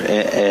suffer.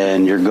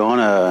 And you're going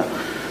to,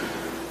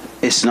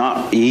 it's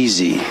not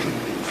easy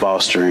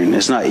fostering.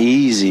 It's not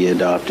easy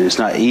adopting. It's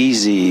not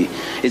easy.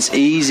 It's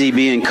easy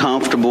being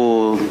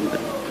comfortable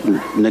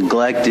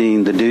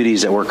neglecting the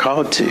duties that we're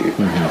called to.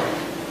 Mm-hmm.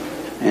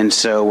 And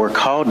so we're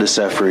called to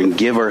suffer and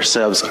give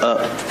ourselves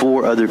up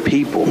for other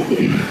people.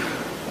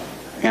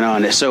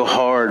 And it's so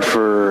hard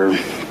to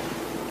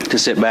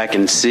sit back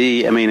and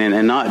see,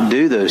 and not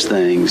do those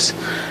things,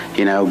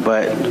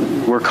 but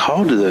we're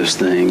called to those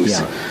things.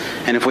 Yeah.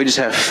 And if we just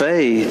have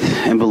faith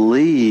and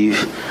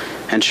believe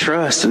and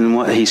trust in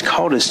what He's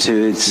called us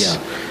to,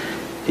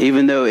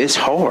 even though it's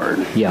hard,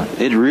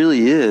 it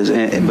really is,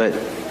 but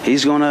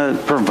He's going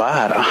to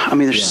provide.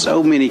 There's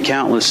so many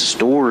countless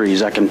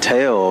stories I can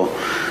tell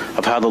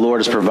of how the Lord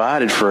has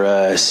provided for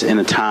us in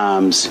the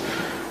times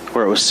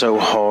where it was so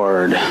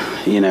hard,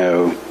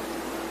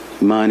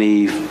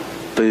 money,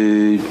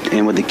 food,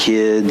 and with the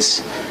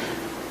kids.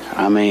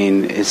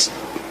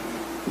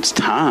 It's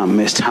time.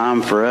 It's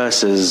time for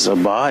us as a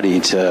body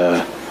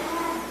to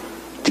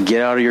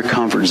get out of your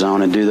comfort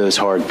zone and do those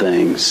hard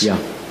things. Yeah.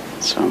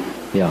 So.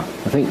 Yeah.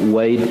 I think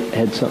Wade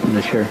had something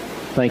to share.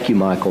 Thank you,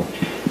 Michael.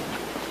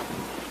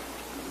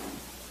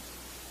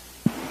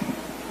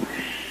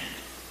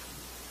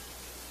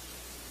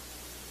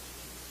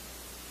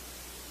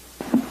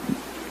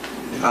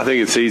 I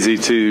think it's easy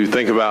to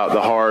think about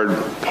the hard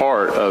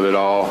part of it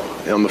all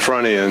on the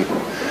front end.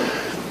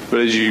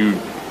 But as you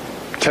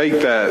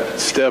take that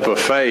step of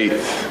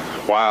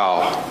faith,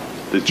 wow,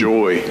 the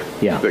joy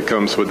that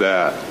comes with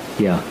that.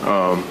 Yeah.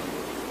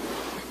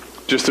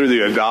 Just through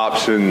the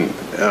adoption,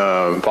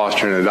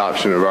 fostering and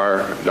adoption of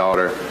our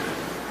daughter,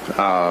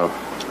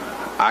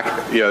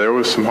 there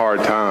was some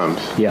hard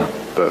times. Yeah.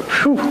 But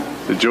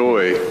the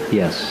joy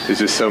is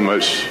just so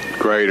much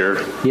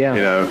greater.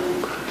 Yeah.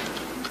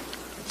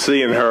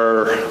 Seeing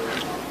her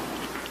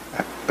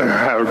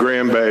have a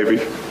grandbaby.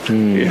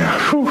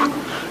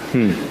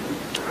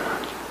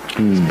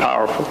 It's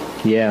powerful.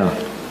 Yeah.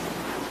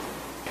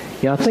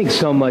 Yeah, I think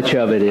so much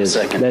of it is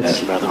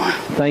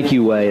thank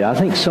you, Wade. I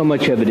think so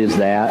much of it is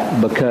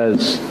that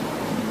because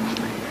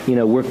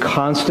we're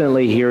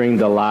constantly hearing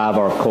the lie of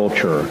our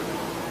culture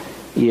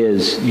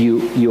is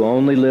you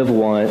only live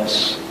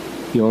once,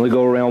 you only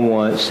go around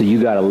once, so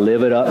you got to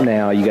live it up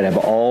now. You got to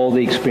have all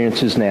the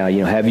experiences now.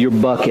 Have your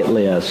bucket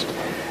list.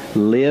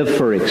 Live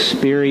for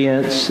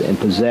experience and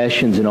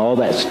possessions and all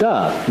that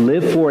stuff.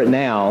 Live for it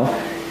now.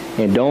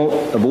 And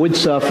don't avoid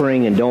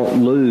suffering, and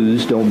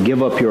don't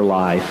give up your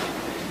life.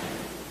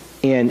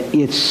 And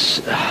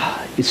it's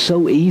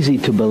so easy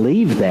to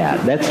believe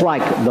that. That's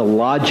like the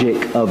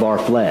logic of our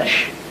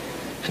flesh.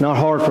 It's not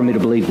hard for me to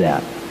believe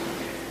that.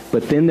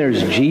 But then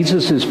there's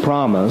Jesus'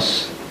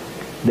 promise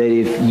that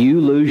if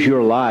you lose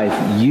your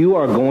life, you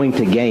are going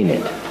to gain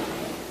it.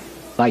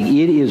 Like,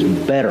 it is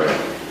better.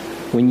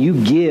 When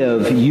you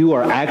give, you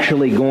are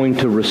actually going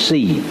to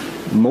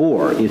receive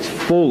more. It's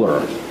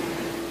fuller.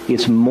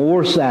 It's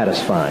more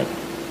satisfying.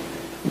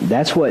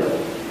 That's what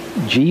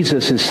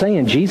Jesus is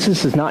saying.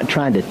 Jesus is not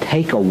trying to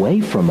take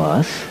away from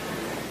us.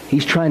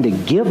 He's trying to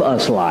give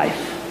us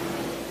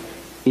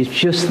life. It's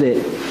just that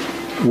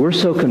we're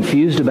so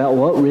confused about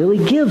what really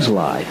gives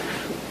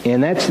life.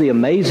 And that's the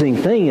amazing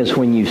thing, is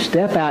when you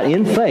step out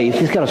in faith,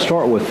 it's got to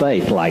start with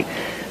faith. Like,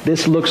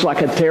 this looks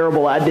like a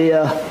terrible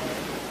idea,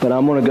 but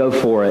I'm going to go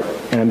for it,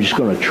 and I'm just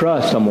going to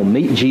trust I'm going to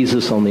meet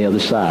Jesus on the other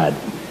side.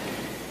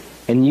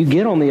 And you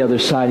get on the other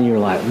side and you're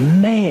like,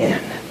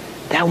 man,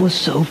 that was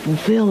so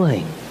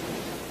fulfilling.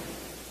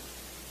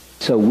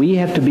 So we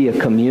have to be a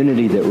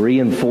community that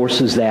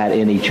reinforces that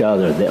in each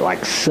other, that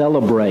like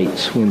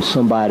celebrates when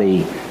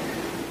somebody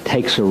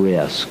takes a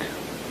risk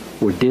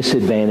or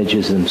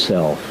disadvantages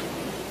themselves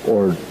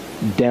or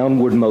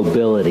downward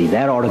mobility.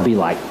 That ought to be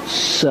like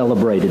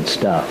celebrated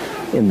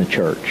stuff in the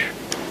church.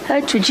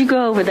 Hutch, would you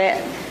go over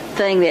that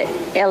thing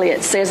that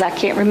Elliot says? I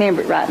can't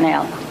remember it right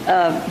now.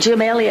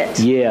 Jim Elliot?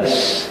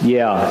 Yes,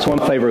 yeah. It's one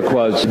of my favorite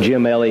quotes.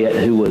 Jim Elliot,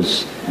 who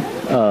was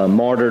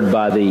martyred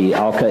by the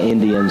Auca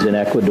Indians in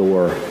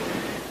Ecuador,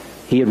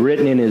 he had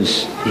written in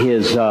his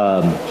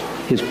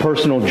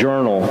personal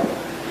journal,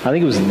 I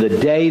think it was the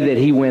day that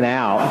he went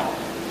out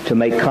to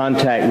make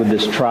contact with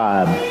this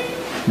tribe,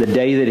 the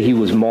day that he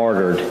was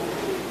martyred,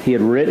 he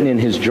had written in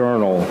his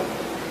journal,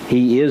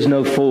 "He is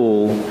no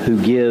fool who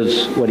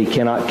gives what he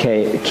cannot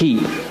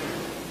keep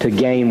to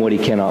gain what he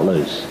cannot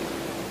lose."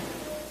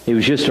 It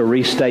was just a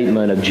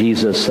restatement of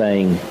Jesus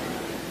saying,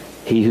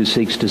 "He who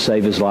seeks to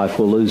save his life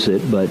will lose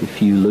it, but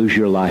if you lose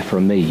your life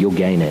from me, you'll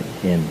gain it."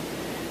 And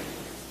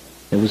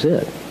it was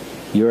it.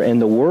 You're in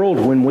the world,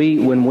 when we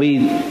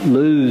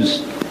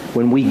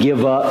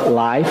give up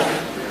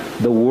life,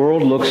 the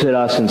world looks at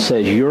us and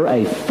says, "You're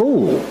a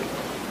fool.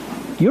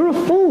 You're a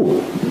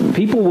fool."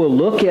 People will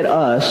look at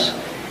us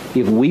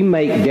if we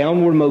make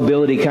downward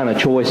mobility kind of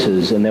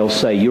choices, and they'll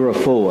say, "You're a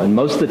fool." And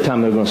most of the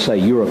time they're going to say,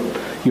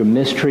 you're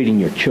mistreating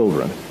your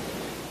children.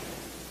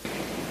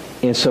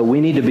 And so we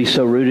need to be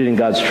so rooted in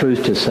God's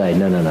truth to say,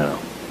 no.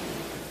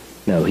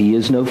 No, he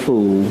is no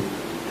fool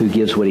who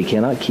gives what he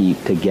cannot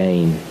keep to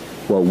gain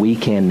what we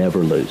can never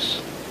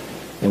lose.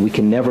 And we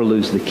can never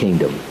lose the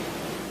kingdom.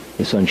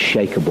 It's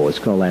unshakable. It's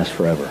going to last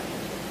forever.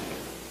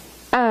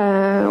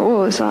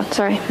 What was that?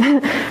 Sorry.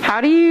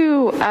 How do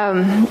you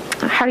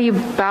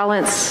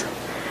balance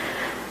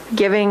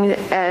giving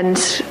and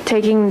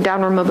taking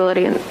downward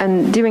mobility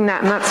and doing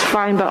that, and that's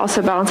fine, but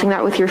also balancing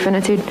that with your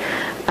finitude?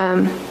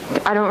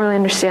 I don't really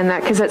understand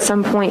that, because at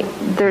some point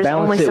there's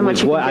only so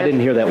much you can give. I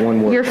didn't hear that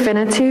one word. Your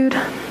finitude?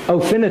 Oh,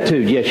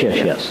 finitude.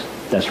 Yes.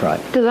 That's right.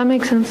 Does that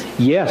make sense?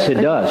 Yes,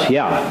 it does.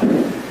 Yeah.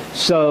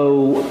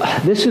 So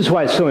this is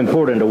why it's so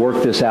important to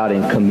work this out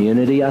in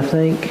community, I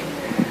think,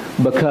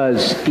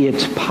 because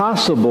it's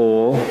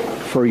possible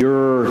for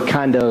your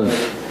kind of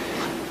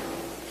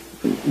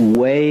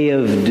way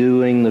of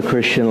doing the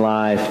Christian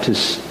life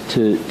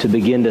to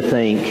begin to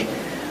think,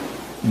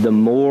 the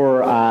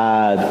more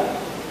I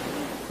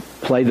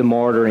play the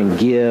martyr and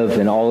give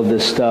and all of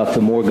this stuff,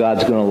 the more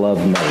God's going to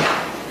love me.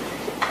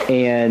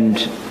 And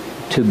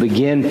to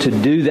begin to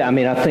do that,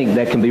 I think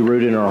that can be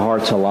rooted in our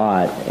hearts a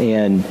lot.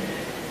 And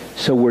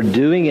so we're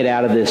doing it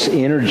out of this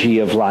energy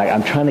of like,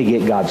 I'm trying to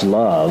get God's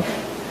love,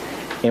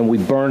 and we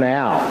burn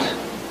out.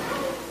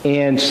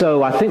 And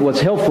so I think what's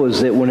helpful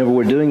is that whenever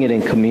we're doing it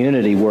in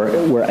community,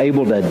 we're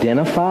able to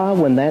identify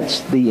when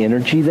that's the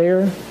energy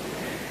there.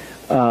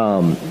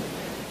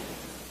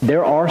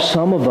 There are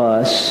some of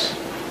us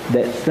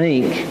that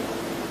think,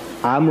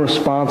 I'm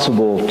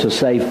responsible to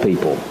save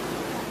people,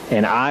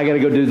 and I got to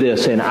go do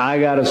this, and I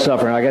got to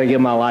suffer, and I got to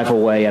give my life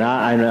away, and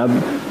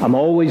I'm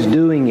always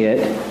doing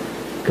it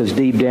because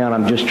deep down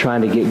I'm just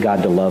trying to get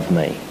God to love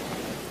me.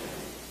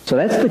 So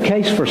that's the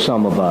case for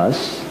some of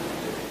us.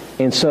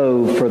 And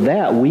so for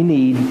that, we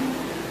need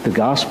the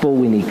gospel,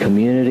 we need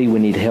community, we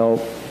need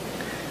help.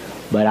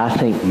 But I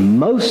think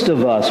most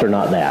of us are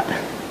not that,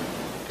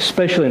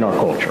 especially in our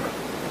culture.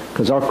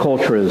 Because our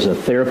culture is a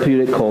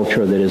therapeutic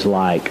culture that is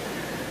like,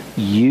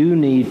 you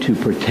need to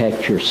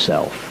protect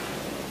yourself.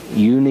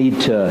 You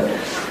need to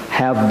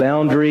have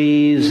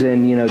boundaries,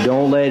 and,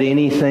 don't let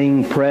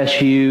anything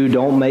press you.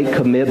 Don't make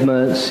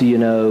commitments,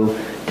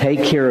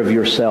 take care of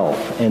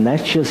yourself. And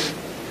that's just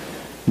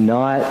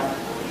not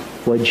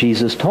what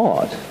Jesus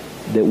taught,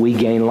 that we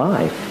gain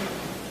life.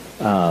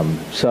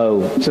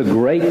 So it's a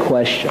great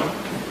question.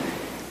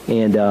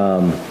 And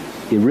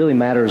it really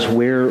matters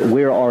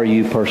where are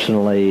you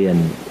personally,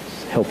 and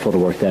it's helpful to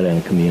work that in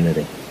a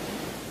community.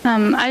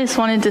 I just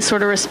wanted to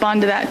sort of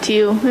respond to that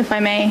too, if I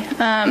may.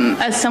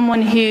 As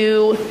someone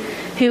who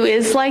who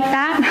is like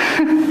that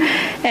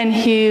and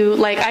who,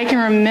 like, I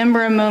can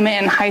remember a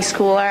moment in high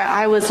school where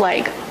I was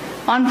like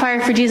on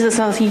fire for Jesus.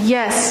 I was like,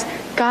 yes,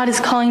 God is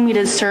calling me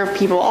to serve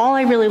people. All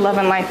I really love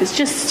in life is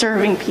just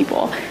serving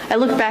people. I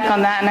look back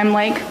on that and I'm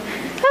like,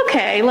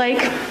 okay,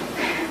 like,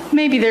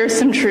 maybe there's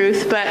some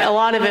truth, but a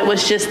lot of it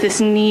was just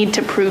this need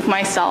to prove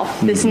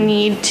myself, this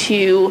need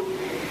to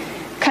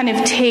kind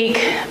of take,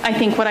 I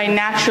think, what I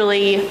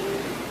naturally,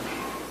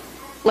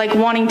 like,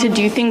 wanting to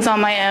do things on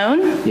my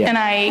own, and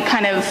I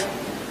kind of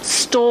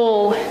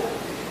stole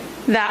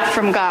that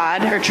from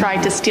God, or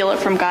tried to steal it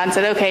from God, and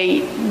said,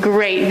 okay,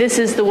 great, this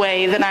is the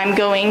way that I'm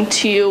going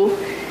to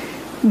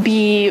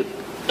be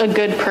a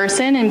good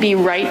person and be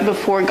right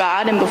before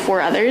God and before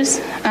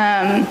others.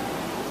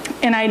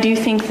 And I do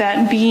think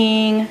that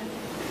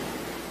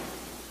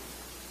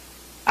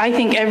I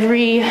think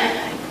every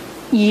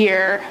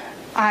year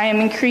I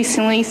am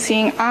increasingly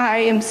seeing I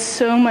am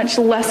so much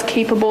less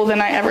capable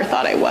than I ever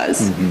thought I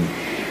was.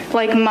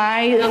 Like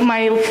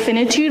my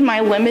finitude,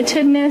 my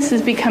limitedness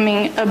is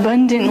becoming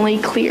abundantly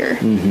clear.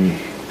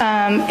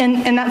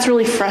 And that's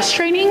really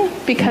frustrating,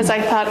 because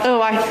I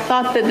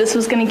thought that this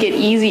was going to get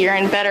easier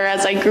and better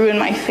as I grew in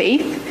my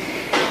faith.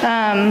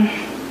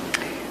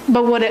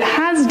 But what it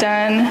has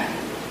done,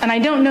 and I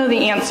don't know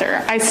the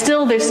answer.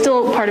 There's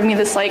still a part of me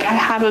that's like, I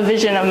have a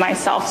vision of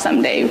myself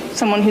someday,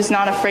 someone who's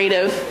not afraid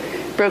of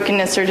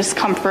brokenness or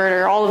discomfort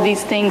or all of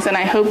these things, and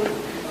I hope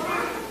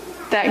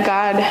that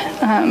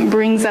God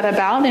brings that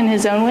about in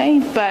his own way.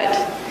 But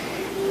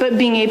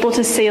being able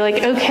to say,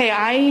 like,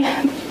 okay,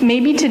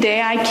 maybe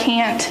today I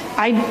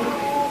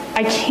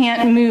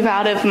can't move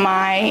out of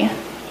my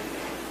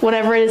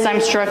whatever it is I'm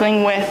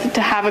struggling with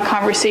to have a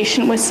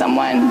conversation with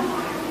someone.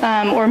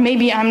 Or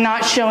maybe I'm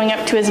not showing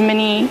up to as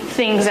many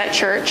things at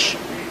church.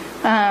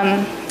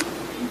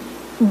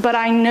 But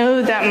I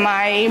know that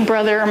my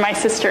brother or my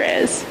sister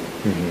is.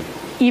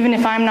 Even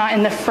if I'm not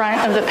in the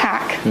front of the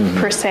pack,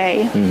 per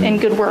se, in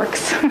good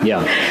works.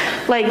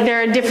 Like,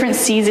 there are different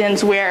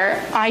seasons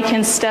where I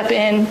can step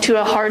into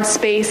a hard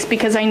space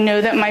because I know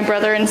that my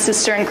brother and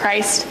sister in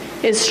Christ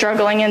is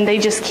struggling and they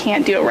just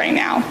can't do it right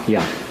now.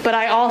 But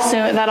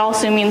that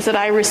also means that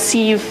I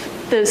receive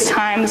those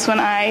times when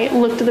I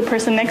look to the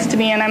person next to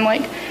me and I'm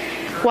like,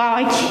 wow,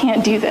 I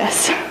can't do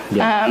this.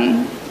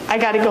 I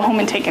got to go home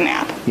and take a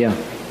nap.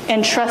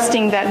 And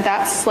trusting that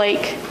that's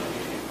like,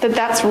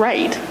 that's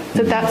right,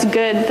 that's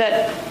good,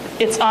 that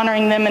it's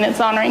honoring them and it's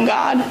honoring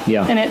God.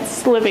 And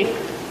it's living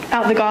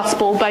out the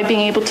gospel by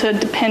being able to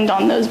depend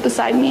on those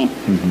beside me.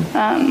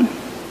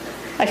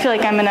 I feel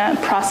like I'm in a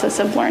process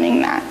of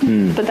learning that,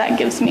 but that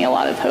gives me a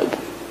lot of hope,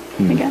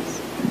 I guess.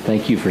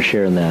 Thank you for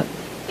sharing that,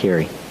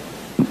 Carrie.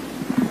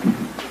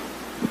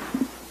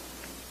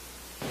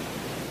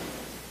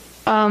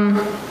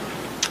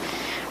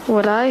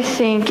 What I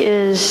think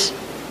is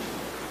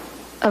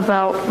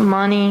about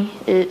money,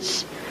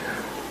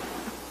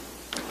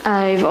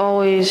 I've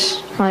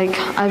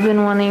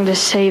been wanting to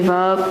save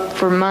up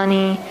for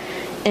money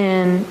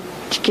and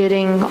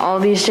getting all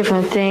these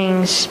different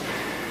things,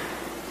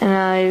 and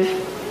I've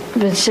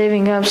been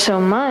saving up so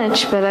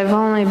much, but I've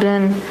only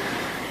been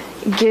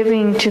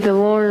giving to the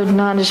Lord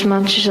not as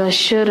much as I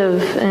should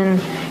have, and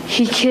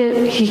He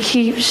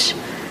keeps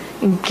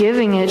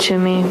giving it to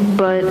me,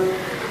 but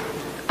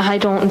I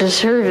don't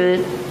deserve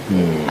it.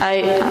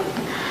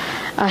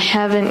 I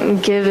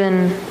haven't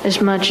given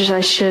as much as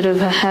I should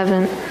have. I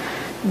haven't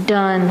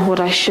done what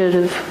I should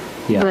have,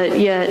 but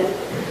yet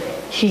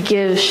He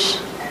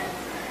gives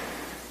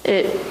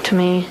it to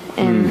me,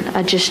 and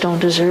I just don't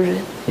deserve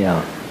it.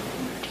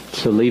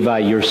 So Levi,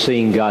 you're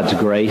seeing God's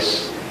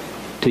grace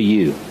to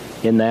you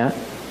in that?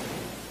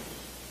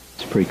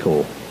 It's pretty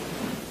cool.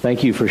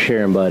 Thank you for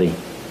sharing, buddy.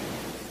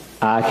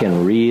 I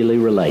can really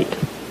relate.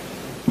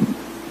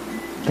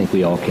 I think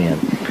we all can.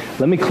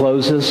 Let me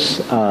close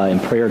this in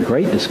prayer.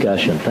 Great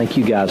discussion. Thank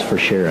you guys for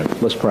sharing.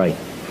 Let's pray.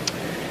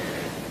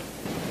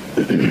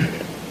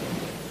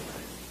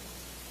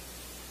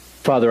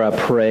 Father, I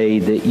pray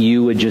that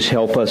you would just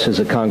help us as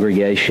a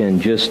congregation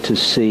just to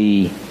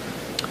see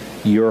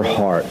your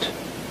heart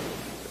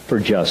for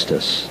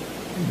justice,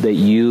 that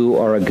you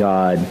are a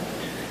God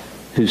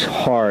whose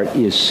heart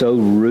is so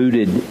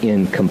rooted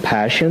in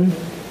compassion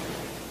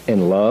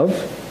and love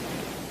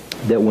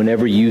that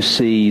whenever you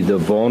see the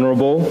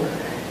vulnerable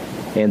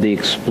and the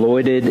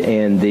exploited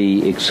and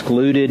the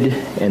excluded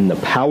and the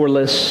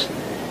powerless,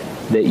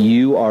 that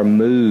you are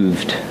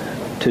moved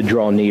to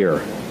draw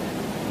near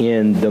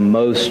in the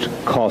most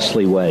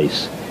costly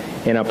ways.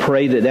 And I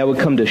pray that that would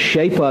come to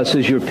shape us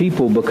as your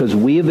people, because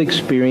we have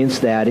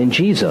experienced that in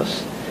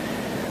Jesus.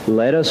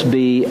 Let us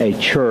be a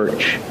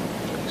church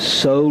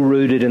so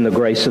rooted in the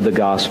grace of the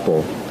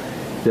gospel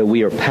that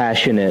we are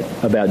passionate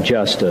about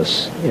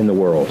justice in the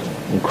world.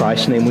 In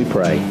Christ's name we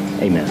pray.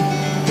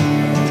 Amen.